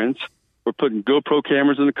 3 errands. We're putting GoPro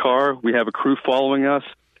cameras in the car. We have a crew following us,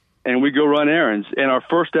 and we go run errands. And our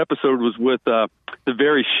first episode was with the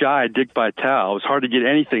very shy Dick Vitale. It was hard to get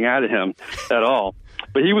anything out of him at all,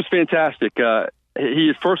 but he was fantastic.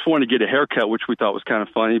 He first wanted to get a haircut, which we thought was kind of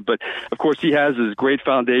funny. But, of course, he has his great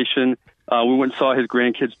foundation. We went and saw his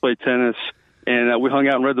grandkids play tennis, and we hung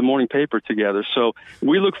out and read the morning paper together. So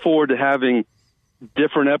we look forward to having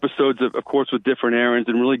different episodes, of course, with different errands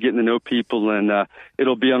and really getting to know people. And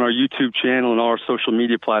it'll be on our YouTube channel and all our social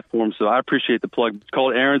media platforms. So I appreciate the plug. It's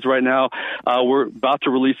called Errands right now. We're about to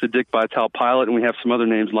release the Dick Vitale pilot, and we have some other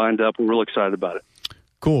names lined up. We're real excited about it.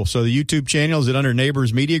 Cool. So the YouTube channel, is it under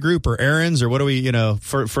Neighbors Media Group or Aaron's, or what do we,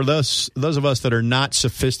 for those of us that are not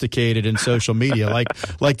sophisticated in social media,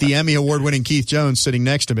 like the Emmy Award-winning Keith Jones sitting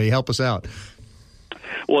next to me, help us out.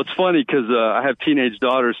 Well, it's funny because I have teenage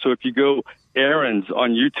daughters, so if you go Aaron's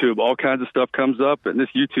on YouTube, all kinds of stuff comes up. And this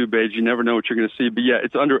YouTube page, you never know what you're going to see. But, yeah,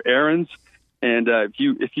 it's under Aaron's. And if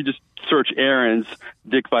you just search Aaron's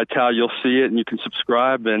Dick Vitale, you'll see it, and you can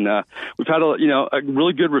subscribe. And we've had a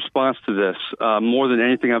really good response to this, more than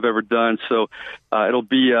anything I've ever done. So it'll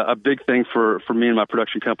be a big thing for me and my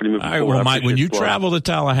production company moving forward. All right, well, Mike, when you travel to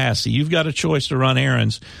Tallahassee, you've got a choice to run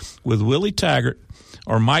errands with Willie Taggart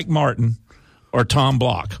or Mike Martin or Tom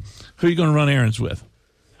Block. Who are you going to run errands with?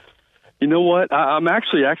 You know what? I'm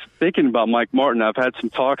actually thinking about Mike Martin. I've had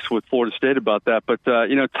some talks with Florida State about that. But,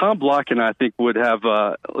 Tom Block and I think would have,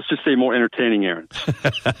 let's just say, more entertaining errands.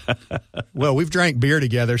 Well, we've drank beer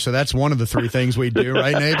together, so that's one of the three things we do,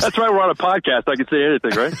 right, Nabes? That's right. We're on a podcast. I can say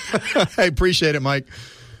anything, right? I appreciate it, Mike.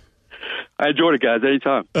 I enjoyed it, guys.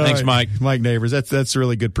 Anytime. Thanks, Mike. Mike Neighbors. That's a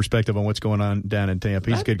really good perspective on what's going on down in Tampa.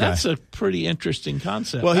 He's a good guy. That's a pretty interesting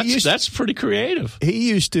concept. Well, that's pretty creative. He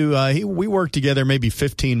used to. We worked together maybe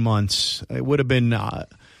 15 months. It would have been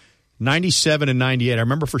 97 and 98. I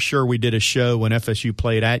remember for sure we did a show when FSU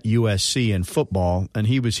played at USC in football, and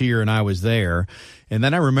he was here and I was there. And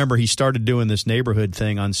then I remember he started doing this neighborhood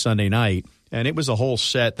thing on Sunday night. And it was a whole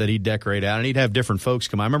set that he'd decorate out, and he'd have different folks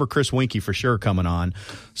come on. I remember Chris Winkie for sure coming on.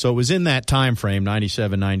 So it was in that time frame,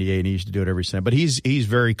 97, 98, and he used to do it every Sunday. But he's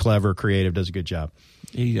very clever, creative, does a good job.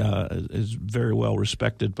 He is very well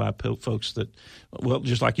respected by folks that, well,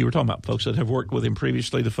 just like you were talking about, folks that have worked with him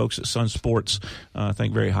previously, the folks at Sun Sports,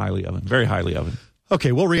 think very highly of him, very highly of him.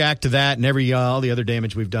 Okay, we'll react to that and all the other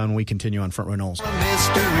damage we've done when we continue on Front Row Knowles.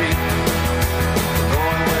 Mystery.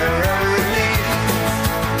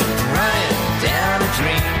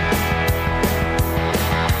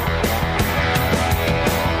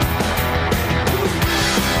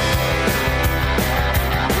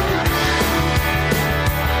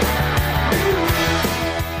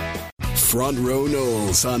 Front Row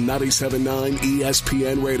Knowles on 97.9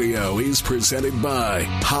 ESPN Radio is presented by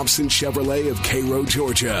Hobson Chevrolet of Cairo,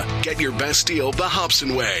 Georgia. Get your best deal the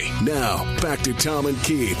Hobson way. Now, back to Tom and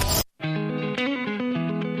Keith.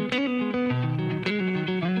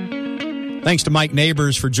 Thanks to Mike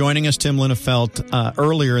Neighbors for joining us. Tim Linnefelt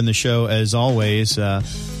earlier in the show, as always. I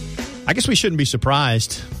guess we shouldn't be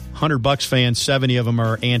surprised. 100 Bucks fans, 70 of them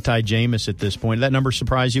are anti-Jameis at this point. Did that number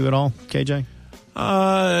surprise you at all, KJ?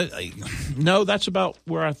 No, that's about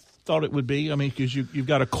where I thought it would be. I mean, because you've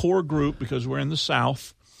got a core group, because we're in the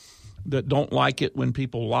South, that don't like it when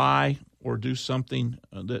people lie or do something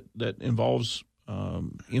that involves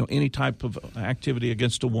any type of activity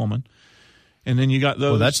against a woman. And then you got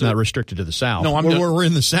those. Well, that's not restricted to the South. No, we're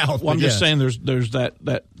in the South. Well, I'm just saying there's that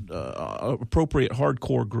appropriate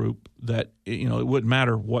hardcore group that it wouldn't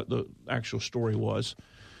matter what the actual story was.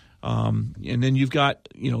 And then you've got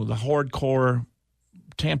the hardcore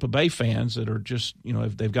Tampa Bay fans that are just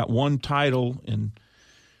if they've got one title in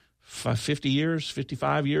 50 years,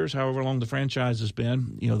 55 years, however long the franchise has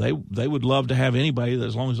been, they would love to have anybody that,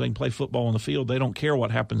 as long as they can play football on the field, they don't care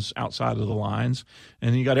what happens outside of the lines.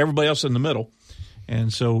 And then you got everybody else in the middle.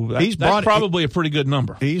 And so that's probably a pretty good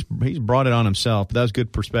number. He's brought it on himself. That was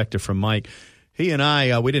good perspective from Mike. He and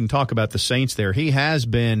I, we didn't talk about the Saints there. He has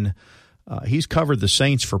been he's covered the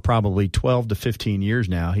Saints for probably 12 to 15 years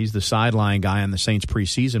now. He's the sideline guy on the Saints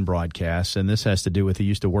preseason broadcasts, and this has to do with he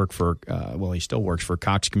used to work for, he still works for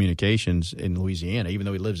Cox Communications in Louisiana, even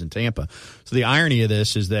though he lives in Tampa. So the irony of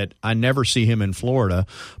this is that I never see him in Florida,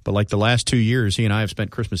 but like the last 2 years, he and I have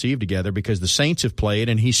spent Christmas Eve together because the Saints have played,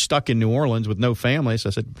 and he's stuck in New Orleans with no family. So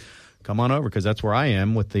I said, come on over, because that's where I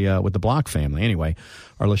am with the Block family. Anyway,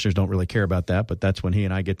 our listeners don't really care about that, but that's when he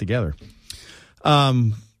and I get together.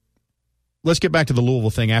 Let's get back to the Louisville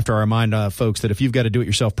thing after I remind folks that if you've got a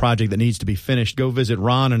do-it-yourself project that needs to be finished, go visit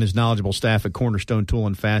Ron and his knowledgeable staff at Cornerstone Tool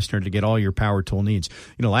and Fastener to get all your power tool needs.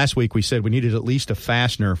 Last week we said we needed at least a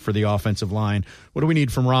fastener for the offensive line. What do we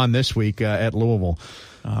need from Ron this week at Louisville?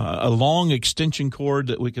 A long extension cord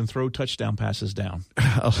that we can throw touchdown passes down.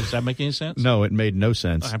 Does that make any sense? No, it made no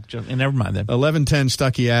sense. Never mind then. 1110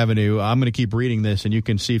 Stuckey Avenue. I'm going to keep reading this, and you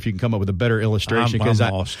can see if you can come up with a better illustration. I'm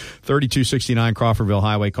lost. 3269 Crawfordville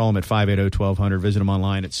Highway. Call them at 580-1200. Visit them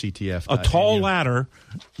online at CTF. A tall ladder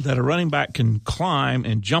that a running back can climb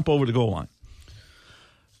and jump over the goal line.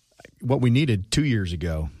 What we needed 2 years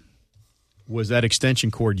ago was that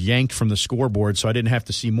extension cord yanked from the scoreboard, so I didn't have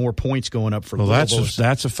to see more points going up for Louisville.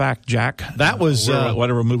 That's a fact, Jack. That was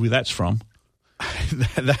whatever movie that's from.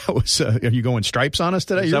 That was. Are you going Stripes on us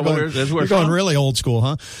today? You're going really old school,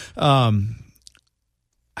 huh?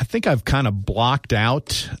 I think I've kind of blocked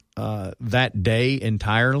out that day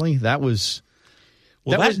entirely. That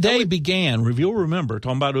day began, if you'll remember,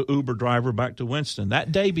 talking about an Uber driver back to Winston,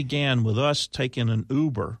 that day began with us taking an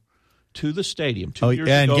Uber to the stadium 2 years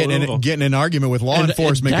ago. And getting an argument with law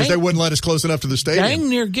enforcement because they wouldn't let us close enough to the stadium. Dang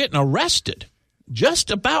near getting arrested.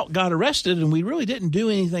 Just about got arrested, and we really didn't do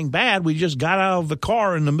anything bad. We just got out of the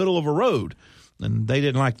car in the middle of a road, and they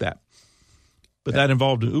didn't like that. But that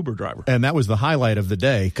involved an Uber driver. And that was the highlight of the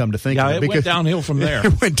day, come to think of it. Yeah, it went downhill from there.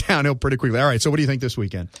 It went downhill pretty quickly. All right, so what do you think this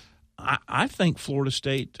weekend? I think Florida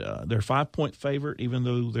State, they're a 5-point favorite, even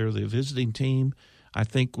though they're the visiting team. I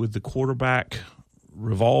think with the quarterback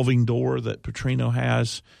revolving door that Petrino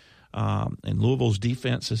has, and Louisville's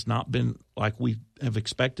defense has not been like we have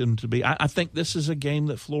expected them to be. I think this is a game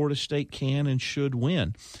that Florida State can and should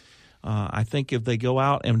win. I think if they go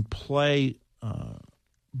out and play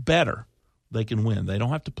better, they can win. They don't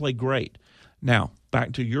have to play great. Now,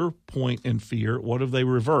 back to your point in fear, what if they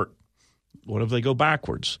revert? What if they go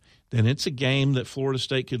backwards? Then it's a game that Florida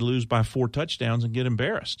State could lose by 4 touchdowns and get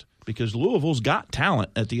embarrassed because Louisville's got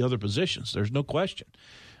talent at the other positions. There's no question.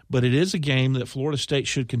 But it is a game that Florida State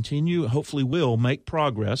should continue, hopefully will, make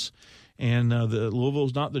progress. And the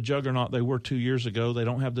Louisville's not the juggernaut they were 2 years ago. They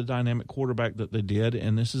don't have the dynamic quarterback that they did,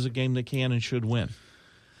 and this is a game they can and should win.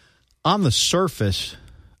 On the surface,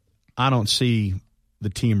 I don't see the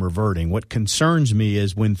team reverting. What concerns me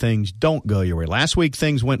is when things don't go your way. Last week,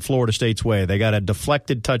 things went Florida State's way. They got a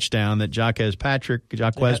deflected touchdown that Jaquez Patrick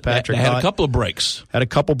had a couple of breaks. Had a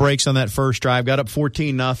couple breaks on that first drive. Got up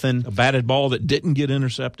 14-0. A batted ball that didn't get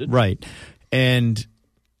intercepted. Right. And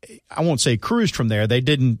I won't say cruised from there. They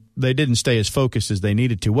didn't stay as focused as they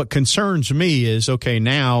needed to. What concerns me is, okay,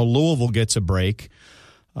 now Louisville gets a break.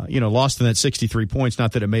 Lost in that 63 points,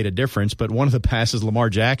 not that it made a difference, but one of the passes Lamar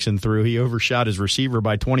Jackson threw, he overshot his receiver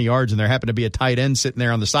by 20 yards, and there happened to be a tight end sitting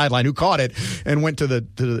there on the sideline who caught it and went to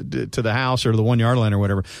the house or the 1 yard line or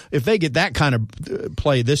whatever. If they get that kind of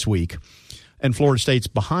play this week and Florida State's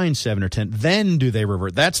behind 7 or 10, then do they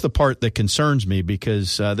revert? That's the part that concerns me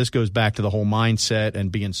because this goes back to the whole mindset and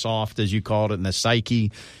being soft, as you called it, and the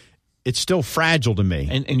psyche. It's still fragile to me.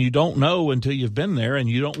 And you don't know until you've been there, and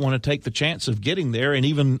you don't want to take the chance of getting there and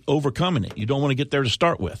even overcoming it. You don't want to get there to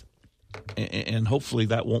start with. And hopefully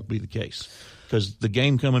that won't be the case. Because the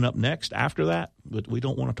game coming up next after that, that we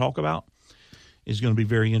don't want to talk about, is going to be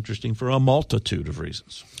very interesting for a multitude of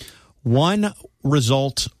reasons. One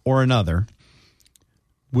result or another,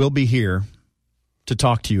 we'll be here to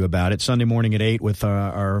talk to you about it Sunday morning at 8 with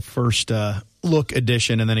our first look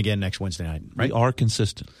edition, and then again next Wednesday night. Right? We are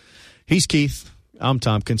consistent. He's Keith. I'm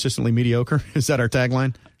Tom. Consistently mediocre. Is that our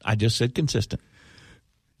tagline? I just said consistent.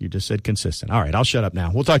 You just said consistent. All right, I'll shut up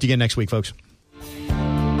now. We'll talk to you again next week, folks.